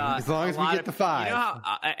fine as long as we get the 5. You know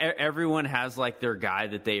how everyone has like their guy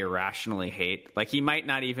that they irrationally hate. Like he might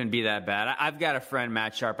not even be that bad. I've got a friend,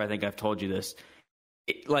 Matt Sharp. I think I've told you this.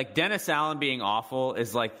 Like Dennis Allen being awful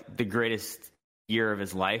is like the greatest year of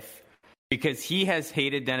his life because he has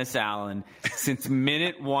hated Dennis Allen since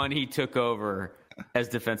minute 1 he took over as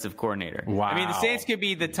defensive coordinator. Wow. I mean, the Saints could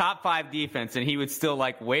be the top 5 defense, and he would still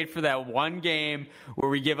like wait for that one game where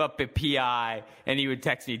we give up a PI, and he would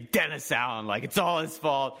text me, Dennis Allen, like it's all his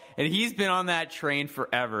fault. And he's been on that train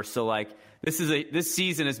forever. So like this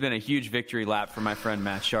season has been a huge victory lap for my friend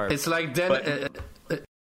Matt Sharp. It's like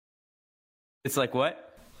it's like what?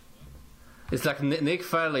 It's like Nick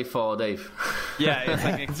Fairley for Dave. Yeah, it's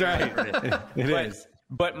like Nick Fairley. It is.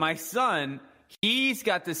 But my son, he's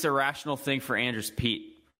got this irrational thing for Andrews Pete.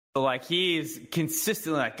 So like he's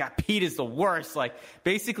consistently like, God, Pete is the worst. Like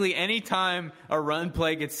basically anytime a run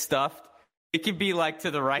play gets stuffed, it can be like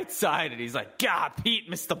to the right side, and he's like, God, Pete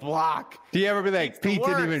missed the block. Do you ever be like, Pete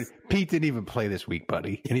didn't even play this week,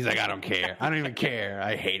 buddy? And he's like, I don't care. I don't even care.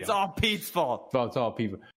 I hate him. It's all Pete's fault. It's all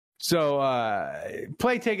people. So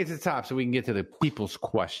play take it to the top so we can get to the people's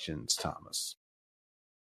questions, Thomas.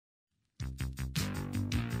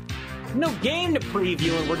 No game to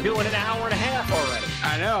preview, and we're doing an hour and a half already.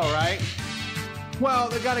 I know, right? Well,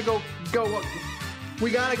 they got to go.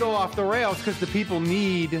 We got to go off the rails because the people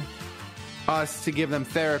need us to give them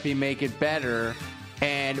therapy, make it better,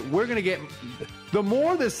 and we're going to get. The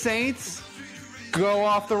more the Saints go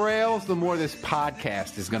off the rails, the more this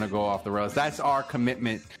podcast is going to go off the rails. That's our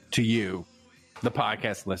commitment to you, the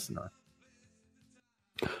podcast listener.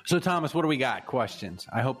 So, Thomas, what do we got? Questions.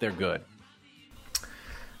 I hope they're good.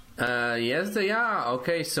 Yes, they are.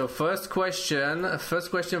 Okay, so first question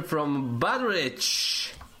from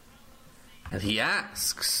Budrich. And he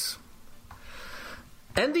asks,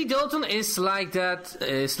 Andy Dalton is like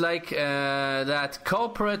that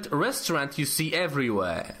corporate restaurant you see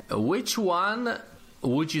everywhere. Which one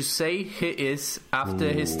would you say he is after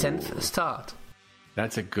his 10th start?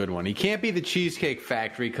 That's a good one. He can't be the Cheesecake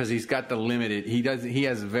Factory because he's got the limited. He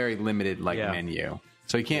has a very limited menu,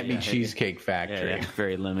 so he can't be Cheesecake Factory. Yeah,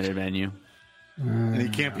 very limited menu. And he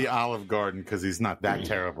can't be Olive Garden because he's not that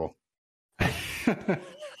terrible.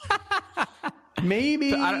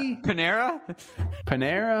 Maybe Panera.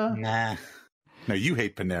 Nah. No, you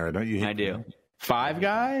hate Panera, don't you? I do. Five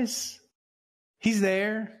Guys. He's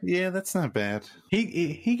there. Yeah, that's not bad.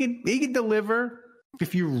 He could deliver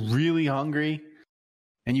if you're really hungry.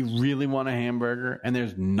 And you really want a hamburger, and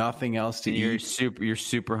there's nothing else to eat. You're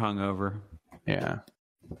super hungover. Yeah.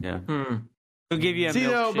 He'll give you a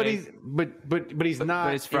milkshake. But he's not.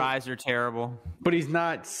 But his fries are terrible. But he's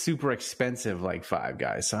not super expensive like Five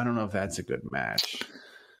Guys, so I don't know if that's a good match.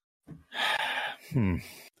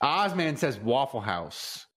 Ozman says Waffle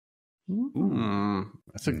House.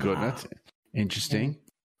 That's a good. That's interesting.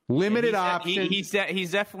 Limited options.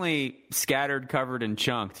 He's definitely scattered, covered, and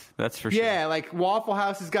chunked. That's for sure. Yeah, like Waffle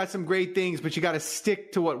House has got some great things, but you got to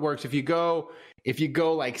stick to what works. If you go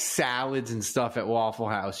like salads and stuff at Waffle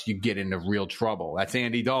House, you get into real trouble. That's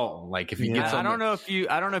Andy Dalton. Like if you get, I don't know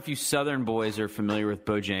if you Southern boys are familiar with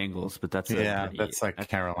Bojangles, but that's like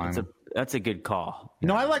Carolina. That's a good call.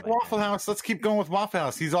 No, I like Waffle House. Let's keep going with Waffle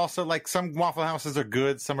House. He's also like some Waffle Houses are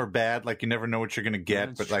good, some are bad. Like you never know what you're going to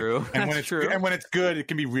get. That's but true. Like, and when it's good, it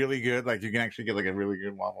can be really good. Like you can actually get like a really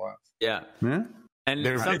good Waffle House. Yeah. And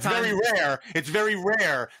it's very rare. It's very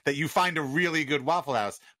rare that you find a really good Waffle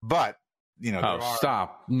House. But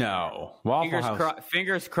stop! No, Waffle House.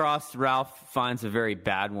 Fingers crossed. Ralph finds a very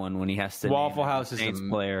bad one when he has to. Waffle House is a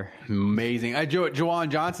player. Amazing. Juwan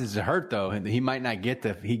Johnson's hurt though. He might not get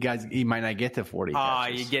to. He might not get to 40.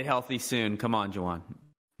 You get healthy soon. Come on, Juwan.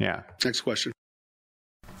 Yeah. Next question.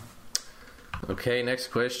 Okay, next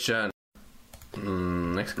question.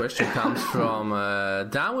 Next question comes from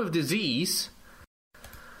Down with Disease.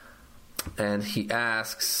 And he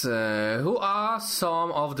asks, who are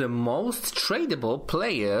some of the most tradable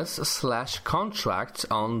players / contracts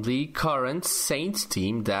on the current Saints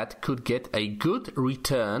team that could get a good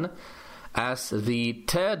return as the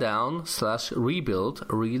teardown / rebuild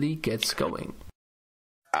really gets going?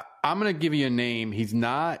 I'm going to give you a name. He's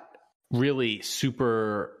not really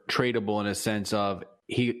super tradable in a sense of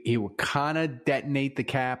he will kind of detonate the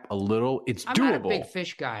cap a little. It's doable. I'm not a big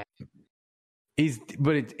fish guy. It's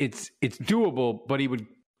doable, but he would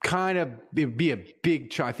kind of be a big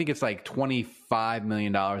chunk. I think it's like $25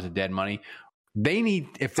 million of dead money. They need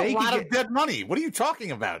a lot of dead money. What are you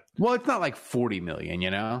talking about? Well, it's not like 40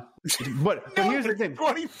 million, But here's the thing: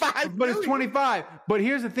 25. But it's 25. But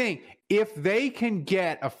here's the thing: if they can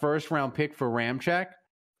get a first round pick for Ramczyk,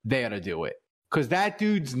 they ought to do it because that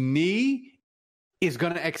dude's knee is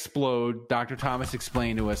going to explode. Dr. Thomas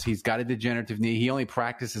explained to us he's got a degenerative knee. He only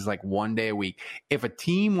practices like 1 day a week. If a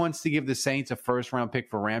team wants to give the Saints a first-round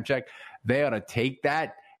pick for Ramczyk, they ought to take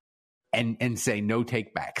that and say no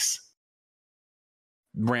takebacks.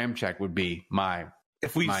 Ramczyk would be my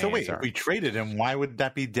If we traded him, why would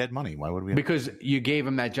that be dead money? Why would we? Because you gave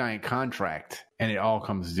him that giant contract and it all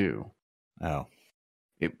comes due. Oh.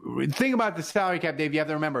 Think about the salary cap, Dave. You have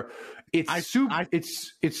to remember, it's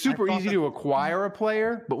super easy to acquire a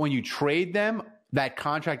player, but when you trade them, that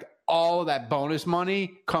contract, all of that bonus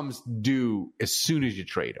money comes due as soon as you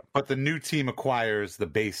trade them. But the new team acquires the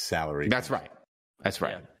base salary. That's right.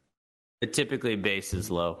 Yeah. But typically base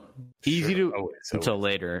is low. Easy to until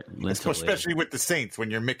later. Especially with the Saints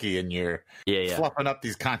when you're Mickey and you're fluffing up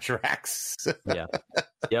these contracts. Yeah.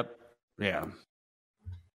 Yep. Yeah.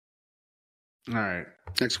 All right.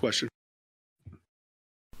 Next question.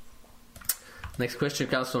 Next question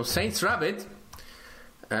comes from Saints Rabbit,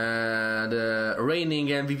 the reigning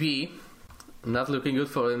MVP. Not looking good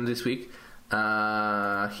for him this week.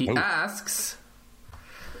 He asks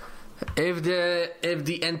if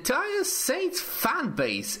the entire Saints fan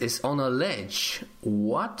base is on a ledge,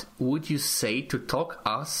 what would you say to talk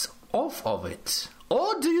us off of it?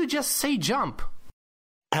 Or do you just say jump?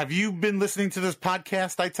 Have you been listening to this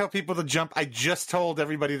podcast? I tell people to jump. I just told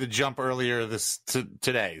everybody to jump earlier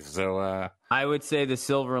today. So I would say the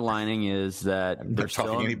silver lining is that they're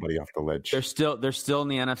talking anybody off the ledge. They're still in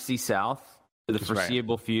the NFC South for the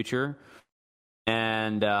foreseeable future,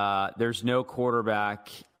 and there's no quarterback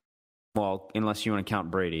Well, unless you want to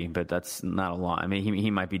count Brady, but that's not a lot. I mean,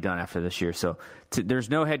 he might be done after this year. So there's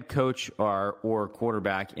no head coach or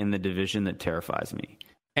quarterback in the division that terrifies me.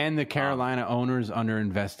 And the Carolina owners under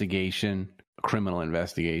investigation, criminal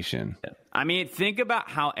investigation. I mean, think about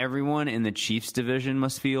how everyone in the Chiefs division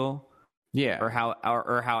must feel. Yeah. Or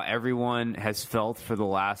how everyone has felt for the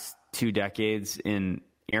last 2 decades in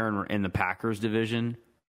the Packers division.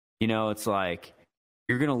 You know, it's like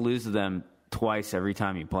you're going to lose to them twice every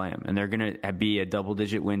time you play them, and they're going to be a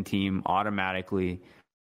double-digit win team automatically,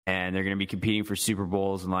 and they're going to be competing for Super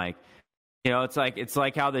Bowls. And like, you know, it's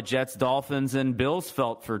like how the Jets, Dolphins, and Bills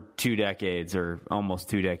felt for 2 decades or almost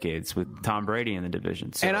 2 decades with Tom Brady in the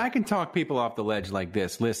division. So. And I can talk people off the ledge like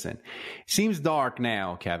this. Listen, seems dark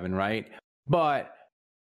now, Kevin, right? But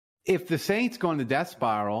if the Saints go in the death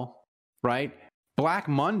spiral, right, Black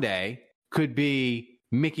Monday could be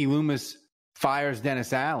Mickey Loomis fires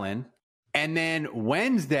Dennis Allen. And then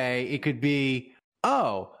Wednesday, it could be,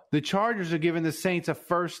 the Chargers are giving the Saints a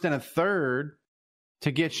first and a third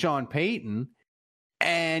to get Sean Payton.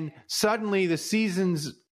 And suddenly the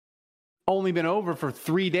season's only been over for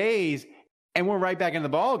 3 days, and we're right back in the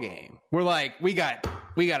ball game. We're like, we got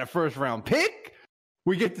a first round pick.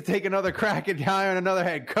 We get to take another crack at hiring another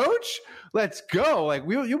head coach. Let's go. Like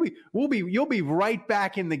you'll be right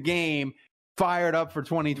back in the game. Fired up for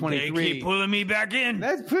 2023. They keep pulling me back in.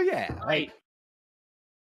 That's right.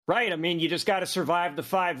 Right. I mean, you just got to survive the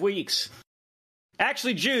 5 weeks.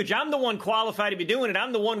 Actually, Juge, I'm the one qualified to be doing it.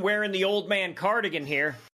 I'm the one wearing the old man cardigan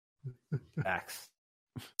here. Facts.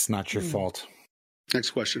 It's not your fault.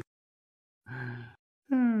 Next question.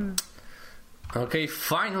 Okay,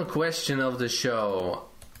 final question of the show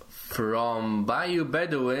from Bayou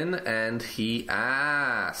Bedouin, and he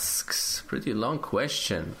asks, pretty long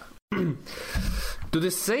question. Do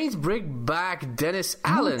the Saints bring back Dennis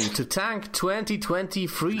Allen to tank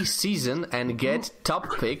 2023 season and get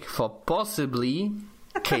top pick for possibly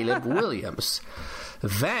Caleb Williams?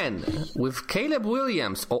 Then, with Caleb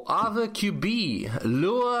Williams or other QB,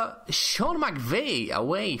 lure Sean McVay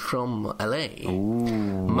away from LA.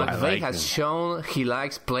 McVay has shown he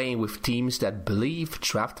likes playing with teams that believe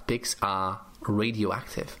draft picks are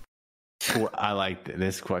radioactive. I like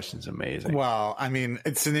this question's amazing. Well, I mean,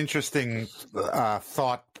 it's an interesting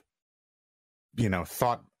thought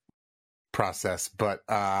process, but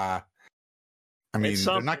I mean,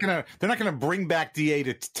 they're not gonna bring back DA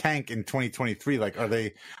to tank in 2023. Like, are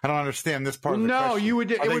they? I don't understand this part of the question. You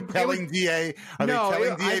would. Are they telling DA? Are they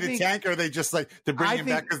telling DA to tank, or are they just like they're bringing him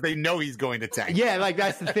back because they know he's going to tank? Yeah, like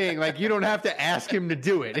that's the thing. Like, you don't have to ask him to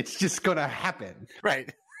do it. It's just gonna happen,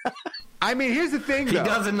 right? I mean, here's the thing, though. He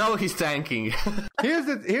doesn't know he's tanking. Here's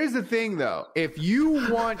the thing, though. If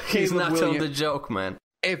you want he's Caleb not Williams, on the joke, man.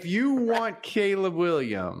 If you want Caleb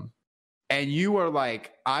Williams and you are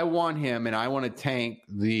like, I want him and I want to tank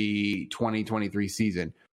the 2023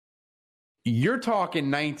 season, you're talking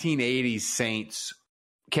 1980s Saints,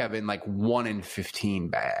 Kevin, like 1-15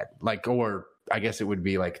 bad. Like, or I guess it would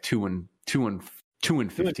be like 2-15.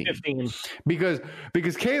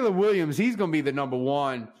 Because Caleb Williams, he's going to be the number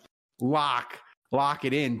one lock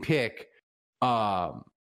it in pick. Doesn't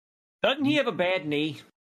he have a bad knee?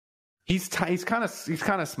 He's kind of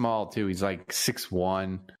small too. He's like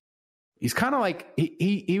 6'1". He's kind of like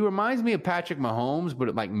he reminds me of Patrick Mahomes,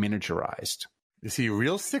 but like miniaturized. Is he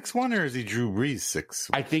real 6'1" or is he Drew Brees 6'1"?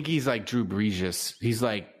 I think he's like Drew Brees. He's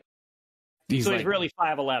really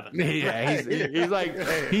 5'11". Yeah,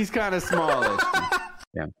 he's kind of smallish.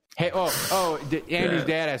 Yeah. Hey, Andrew's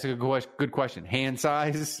dad asked a good question. Hand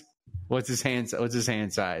size? What's his hand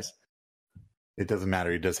size? It doesn't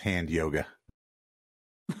matter. He does hand yoga.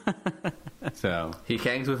 So he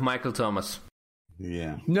hangs with Michael Thomas.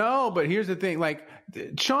 Yeah. No, but here's the thing. Like,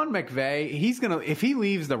 Sean McVay, if he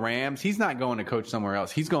leaves the Rams, he's not going to coach somewhere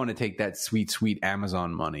else. He's going to take that sweet, sweet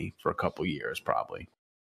Amazon money for a couple years, probably.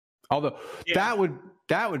 Although that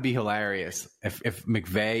would be hilarious if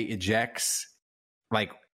McVay ejects,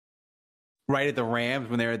 like, right at the Rams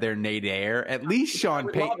when they're at their nadir. At least Sean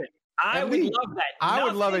Payton. I would love that. I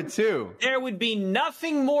would love it too. There would be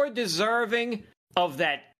nothing more deserving of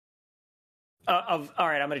that. All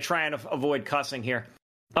right, I'm going to try and avoid cussing here.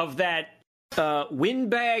 Of that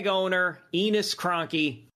windbag owner, Enos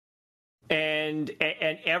Kroenke, and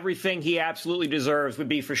everything he absolutely deserves would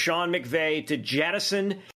be for Sean McVay to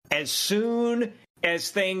jettison as soon as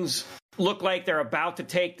things look like they're about to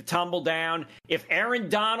take the tumble down. If Aaron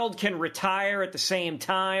Donald can retire at the same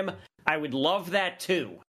time, I would love that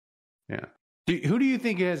too. Yeah. Who do you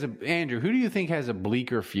think has a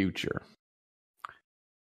bleaker future?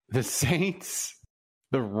 The Saints,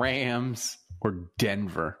 the Rams, or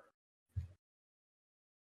Denver?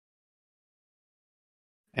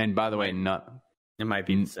 And by the way, it might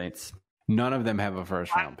be the Saints. None of them have a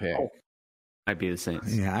first-round pick. Might be the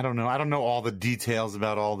Saints. Yeah, I don't know. I don't know all the details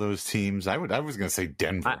about all those teams. I was going to say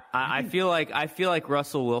Denver. I feel like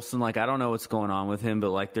Russell Wilson. Like, I don't know what's going on with him,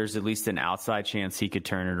 but like, there's at least an outside chance he could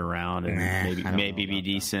turn it around and maybe be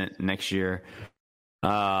decent next year.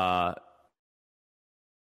 Who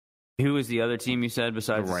was the other team you said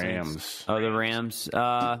besides the Rams? The Rams.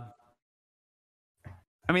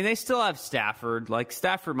 I mean, they still have Stafford. Like,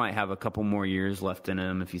 Stafford might have a couple more years left in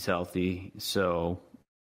him if he's healthy. So,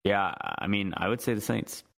 yeah, I mean, I would say the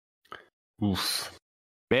Saints. Oof.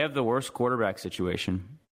 They have the worst quarterback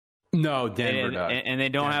situation. No, Denver does. And they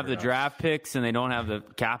don't have the draft picks, and they don't have the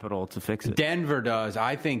capital to fix it. Denver does.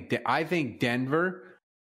 I think Denver.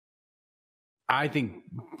 I think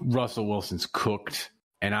Russell Wilson's cooked.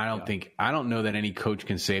 And I don't know that any coach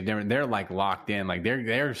can save them. They're like locked in. Like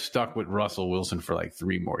they're stuck with Russell Wilson for like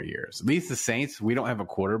 3 more years. At least the Saints, we don't have a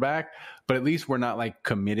quarterback, but at least we're not like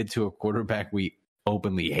committed to a quarterback we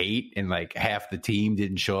openly hate. And like half the team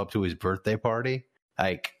didn't show up to his birthday party.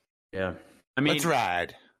 Like, yeah, I mean, let's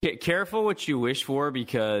ride. Careful what you wish for,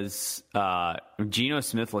 because Geno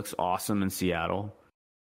Smith looks awesome in Seattle.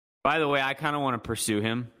 By the way, I kind of want to pursue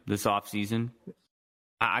him this offseason.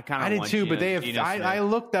 I did too, but they have. I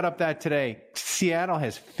looked that up today. Seattle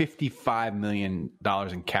has $55 million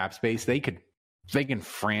in cap space. They can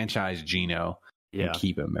franchise Geno and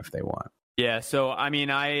keep him if they want. Yeah. So I mean,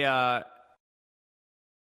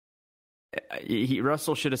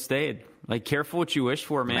 Russell should have stayed. Like, careful what you wish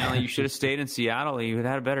for, man. Like, you should have stayed in Seattle. He would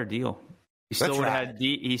have had a better deal. He still would have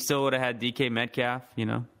had DK Metcalf. You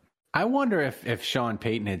know. I wonder if Sean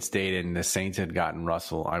Payton had stayed and the Saints had gotten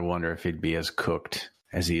Russell. I wonder if he'd be as cooked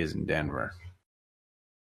as he is in Denver.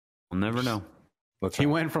 We'll never know. He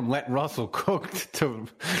went from let Russell cook to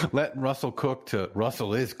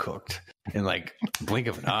Russell is cooked in like blink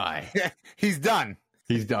of an eye. He's done.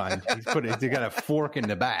 He's got a fork in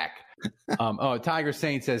the back. Tiger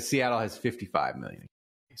Saint says Seattle has $55 million.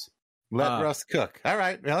 Let Russ cook. All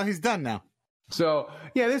right. Well, he's done now. So,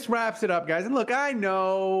 yeah, this wraps it up, guys. And look, I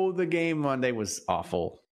know the game Monday was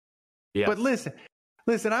awful. Yeah. But listen,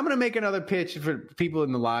 I'm going to make another pitch for people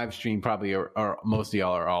in the live stream. Probably, or most of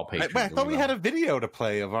y'all are all patrons. I thought we had a video to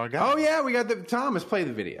play of our guy. Oh, yeah, we got Thomas, play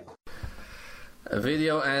the video. A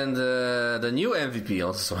video and the new MVP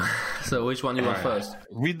also. So which one you want first?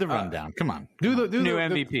 Read the rundown. Come on. Do the new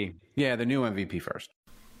MVP. Yeah, the new MVP first.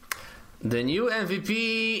 The new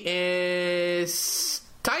MVP is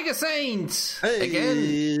Tiger Saints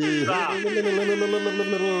again.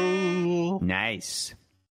 Nice.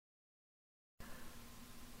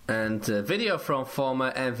 And a video from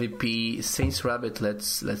former MVP Saints Rabbit.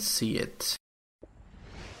 Let's see it.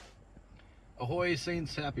 Ahoy,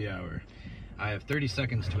 Saints Happy Hour. I have 30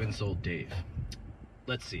 seconds to insult Dave.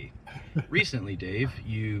 Let's see. Recently, Dave,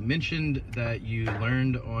 you mentioned that you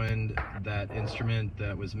learned on that instrument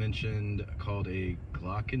that was mentioned called a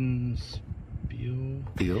glockenspiel.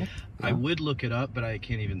 Yeah. I would look it up, but I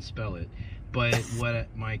can't even spell it. But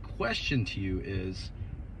my question to you is,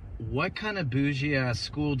 what kind of bougie-ass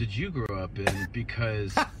school did you grow up in?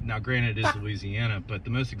 Because, now granted it is Louisiana, but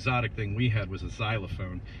the most exotic thing we had was a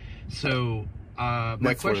xylophone. So,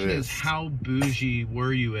 my question is, how bougie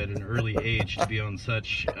were you at an early age to be on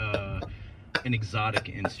such an exotic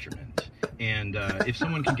instrument? And if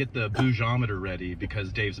someone can get the bougeometer ready,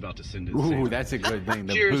 because Dave's about to send it. Ooh, that's a good thing.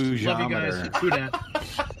 The Cheers. bougeometer. Love you guys. Who dat?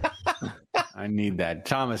 I need that.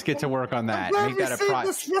 Thomas, get to work on that. Make that a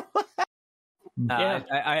prize.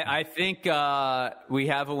 I think we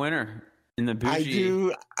have a winner in the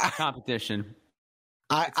bougie competition.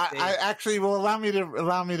 I actually will allow me to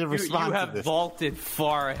respond to this. You have vaulted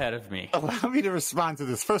far ahead of me. Allow me to respond to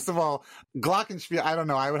this. First of all, glockenspiel, I don't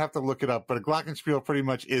know. I would have to look it up, but a glockenspiel pretty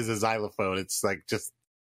much is a xylophone. It's like just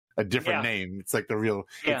a different name. It's like the real.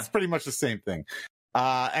 Yeah. It's pretty much the same thing.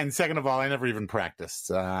 And second of all, I never even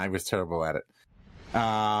practiced. I was terrible at it.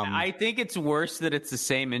 I think it's worse that it's the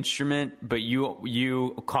same instrument, but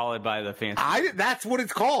you call it by the fancy. That's what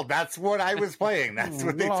it's called. That's what I was playing. That's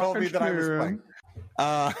what they told me that I was playing.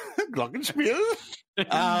 Glockenspiel. He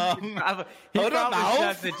probably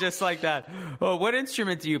says it just like that. Oh, what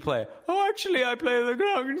instrument do you play? Oh, actually, I play the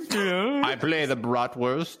glockenspiel. I play the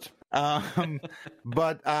bratwurst.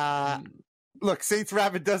 But look, Saints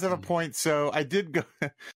Rabbit does have a point. So I did go.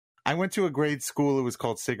 I went to a grade school. It was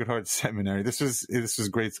called Sacred Heart Seminary. This was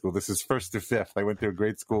grade school. This is 1st to 5th. I went to a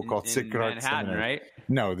grade school called Sacred Heart Seminary. Right?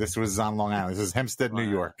 No, this was on Long Island. This is Hempstead, New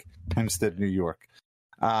York. Hempstead, New York.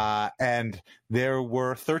 And there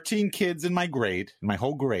were 13 kids in my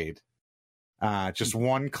whole grade, just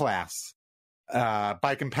one class.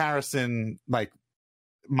 By comparison, like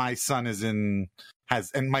my son and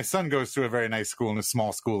my son goes to a very nice school in a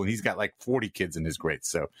small school, and he's got like 40 kids in his grade.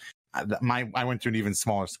 So I went to an even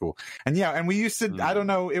smaller school, and we used to, I don't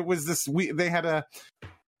know, it was this, we had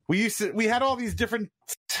all these different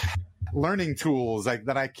learning tools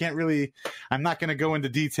that I can't really, I'm not going to go into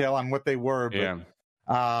detail on what they were, but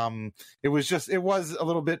it was a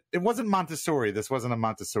little bit, it wasn't Montessori. This wasn't a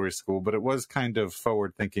Montessori school, but it was kind of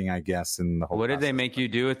forward thinking, I guess, in the whole What did process. they make you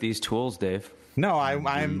do with these tools, Dave? No, I'm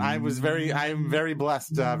very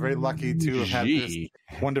blessed, very lucky to have had this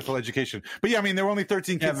wonderful education. But yeah, I mean, there were only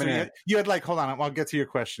 13 kids. So you had like, hold on, I'll get to your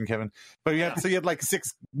question, Kevin. But you had like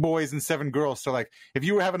 6 boys and 7 girls. So like, if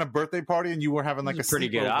you were having a birthday party and you were having like a pretty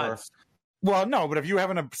good odds. Well, no, but if you were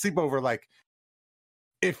having a sleepover, like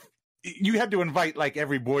if you had to invite like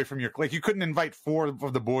every boy from your, like you couldn't invite 4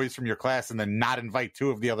 of the boys from your class and then not invite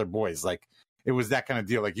 2 of the other boys, like. It was that kind of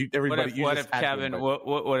deal. Like everybody. What if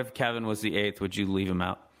Kevin was the 8th? Would you leave him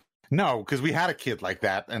out? No, because we had a kid like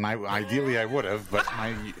that, and ideally I would have, but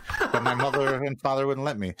my mother and father wouldn't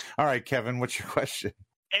let me. All right, Kevin, what's your question?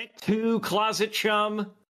 To closet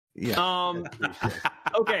chum. Yeah.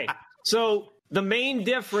 Okay, so the main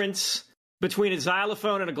difference between a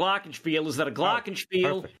xylophone and a glockenspiel is that a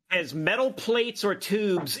glockenspiel has metal plates or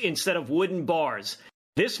tubes instead of wooden bars.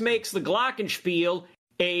 This makes the glockenspiel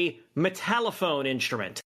a metallophone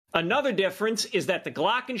instrument. Another difference is that the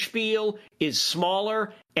glockenspiel is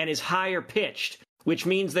smaller and is higher pitched, which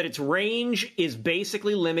means that its range is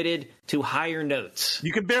basically limited to higher notes.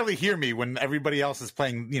 You can barely hear me when everybody else is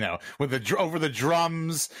playing, with over the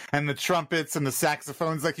drums and the trumpets and the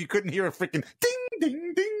saxophones. Like you couldn't hear a freaking ding,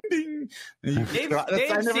 ding, ding, ding.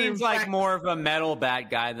 Dave seems like more of a metal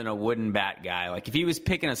bat guy than a wooden bat guy. Like if he was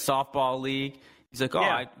picking a softball league, he's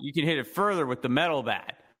like, you can hit it further with the metal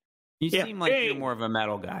bat. You seem like you're more of a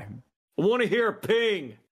metal guy. I want to hear a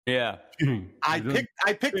ping. Yeah. I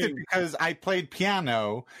picked it because I played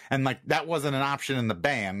piano, and like that wasn't an option in the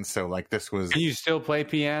band. So like this was. Can you still play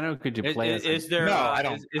piano? Could you play? No, I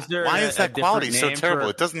don't. Is there? Why is that quality so terrible?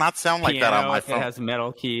 It does not sound like that on my phone. It has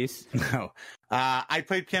metal keys. No. I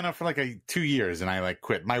played piano for like 2 years, and I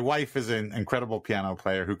quit. My wife is an incredible piano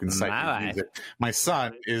player who can cite music. My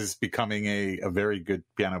son is becoming a very good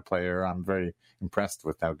piano player. I'm very impressed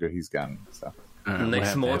with how good he's gotten. So.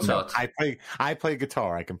 Next Mozart. I play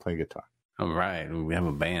guitar. I can play guitar. All right, we have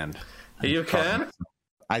a band. You can?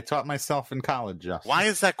 I taught myself in college, Justin. Why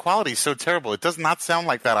is that quality so terrible? It does not sound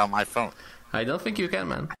like that on my phone. I don't think you can,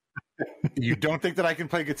 man. You don't think that I can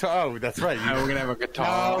play guitar? Oh, that's right. We're gonna have a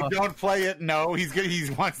guitar. No, don't play it. No, he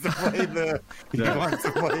wants to play the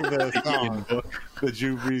song, the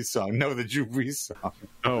Drew Brees song. No, the Drew Brees song.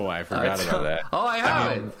 Oh, I forgot about that. Oh, I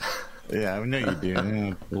have it. Yeah, I know you do.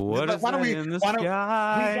 Yeah. Why don't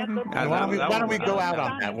we go out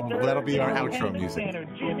on that? That'll be our outro music.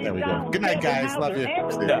 There we go. Good night, guys. Love you.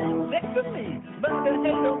 It's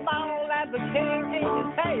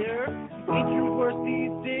your worst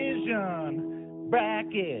decision.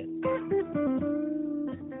 Bracket.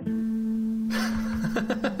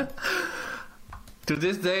 To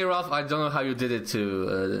this day, Ralph, I don't know how you did it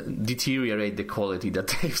to deteriorate the quality that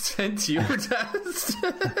they've sent you. That's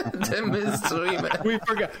the mystery, man.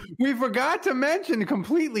 We forgot to mention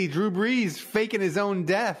completely Drew Brees faking his own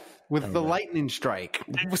death with the lightning strike.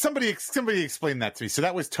 Somebody explain that to me. So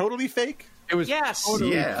that was totally fake? It was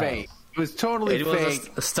totally fake. It was totally fake. It was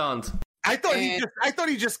a stunt. I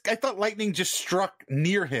thought lightning just struck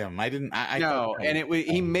near him. He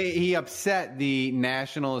upset the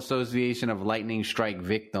National Association of Lightning Strike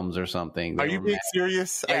Victims or something. Are you being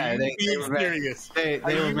serious? Yeah, they were serious. They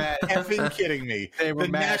were mad. Effing kidding me? They were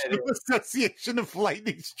mad. National Association of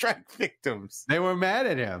Lightning Strike Victims. They were mad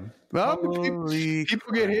at him. Well, people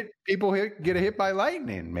get hit. People get hit by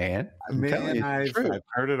lightning, man. I've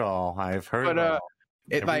heard it all. I've heard it all.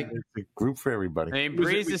 It's a group for everybody. I mean,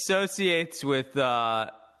 Brees associates with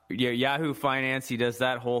Yahoo Finance. He does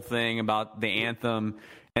that whole thing about the anthem,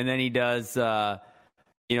 and then he does, the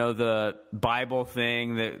Bible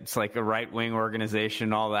thing that's like a right-wing organization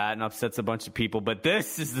and all that, and upsets a bunch of people. But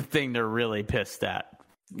this is the thing they're really pissed at.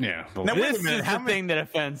 Yeah, this is the thing that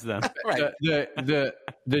offends them. Right.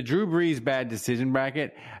 The Drew Brees bad decision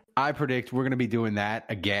bracket. I predict we're going to be doing that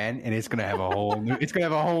again, and it's going to have a whole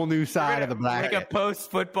new side of the bracket, like a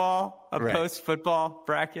post football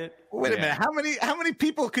bracket. Wait a minute, how many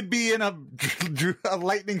people could be in a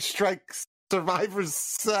lightning strike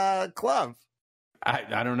survivors club?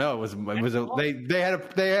 I don't know. They had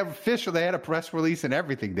a press release and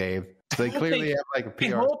everything, Dave. So they clearly have like a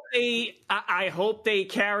PR. I hope they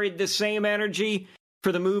carried the same energy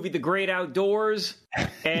for the movie The Great Outdoors,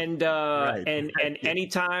 and right. and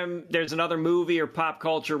anytime there's another movie or pop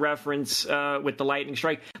culture reference with the lightning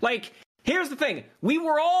strike, like. Here's the thing. We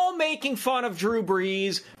were all making fun of Drew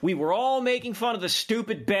Brees. We were all making fun of the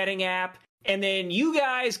stupid betting app. And then you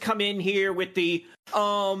guys come in here with the,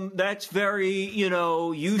 that's very, you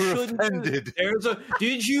shouldn't. Offended.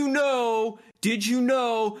 Did you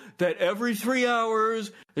know that every 3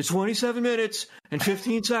 hours, it's 27 minutes and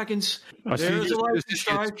 15 seconds, there's a lightning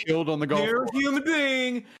strike, killed on the golf there's a human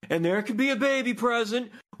being, and there could be a baby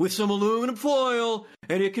present with some aluminum foil,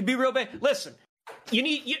 and it could be real bad. Listen.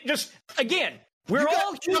 We're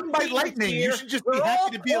all struck by lightning. Here. You should just be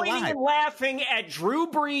happy to be alive. We're all pointing and laughing at Drew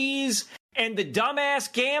Brees and the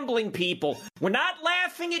dumbass gambling people. We're not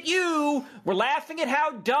laughing at you. We're laughing at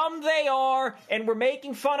how dumb they are, and we're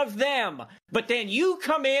making fun of them. But then you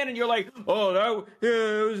come in and you're like, oh, that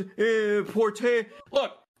was poor Tay.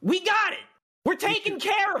 Look, we got it. We're taking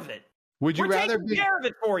care of it. We're taking care of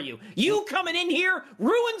it for you. You coming in here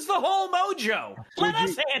ruins the whole mojo. Let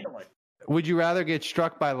us handle it. Would you rather get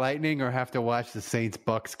struck by lightning or have to watch the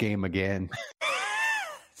Saints-Bucks game again?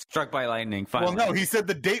 Struck by lightning. Finally. Well, no, he said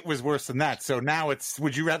the date was worse than that. So now it's,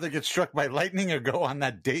 would you rather get struck by lightning or go on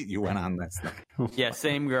that date you went on last night? Yeah,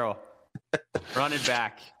 same girl. Run it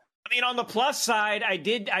back. I mean, on the plus side, I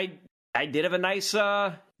did have a nice bit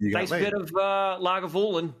of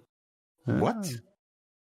Lagavulin. What?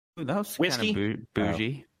 Ooh, that was whiskey. Kind of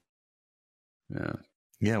bougie. Yeah.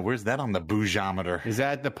 Yeah, where's that on the bougeometer? Is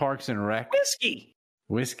that the Parks and Rec?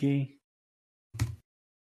 Whiskey?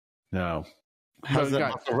 No. How's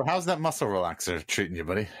that muscle relaxer treating you,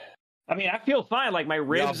 buddy? I mean, I feel fine. Like my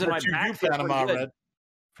ribs and my back feel pretty good.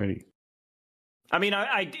 Pretty. I mean,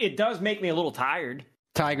 it does make me a little tired.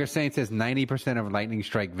 Tiger Saint says 90% of lightning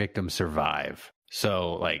strike victims survive.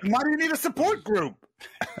 So, like, why do you need a support group?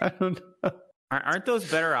 I don't know. Aren't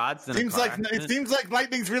those better odds than it seems like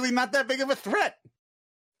lightning's really not that big of a threat.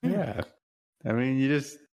 Yeah, I mean,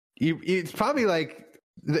 it's probably like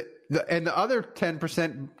and the other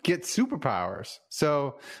 10% get superpowers.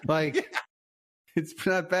 So, like, it's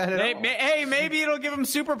not bad at all. Hey, maybe it'll give him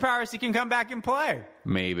superpowers. He can come back and play.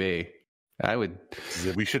 Maybe. I would.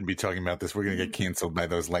 We shouldn't be talking about this. We're going to get canceled by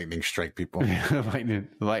those lightning strike people. lightning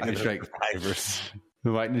strike survivors. The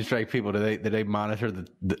lightning strike people. Do they monitor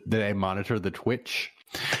the Twitch?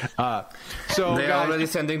 So they're already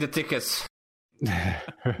sending the tickets.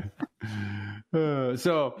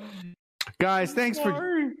 So, guys, thanks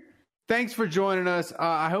for joining us.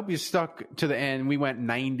 I hope you stuck to the end. We went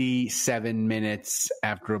 97 minutes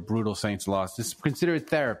after a brutal Saints loss. Just consider it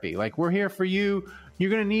therapy. Like, we're here for you. You're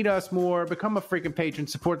going to need us more. Become a freaking patron.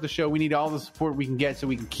 Support the show. We need all the support we can get so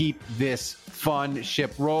we can keep this fun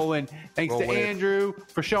ship rolling. Thanks to Andrew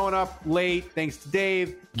for showing up late. Thanks to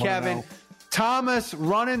Dave, Kevin, Thomas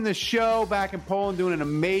running the show back in Poland, doing an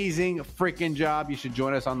amazing freaking job. You should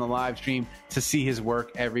join us on the live stream to see his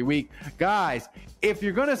work every week. Guys, if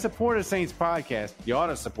you're going to support a Saints podcast, you ought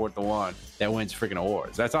to support the one that wins freaking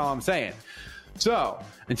awards. That's all I'm saying. So,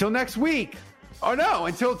 until next week,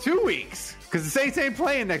 until 2 weeks, because the Saints ain't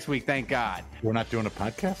playing next week, thank God. We're not doing a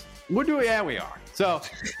podcast? Yeah, we are. So,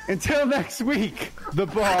 until next week, the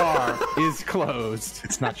bar is closed.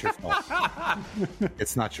 It's not your fault.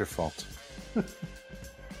 It's not your fault.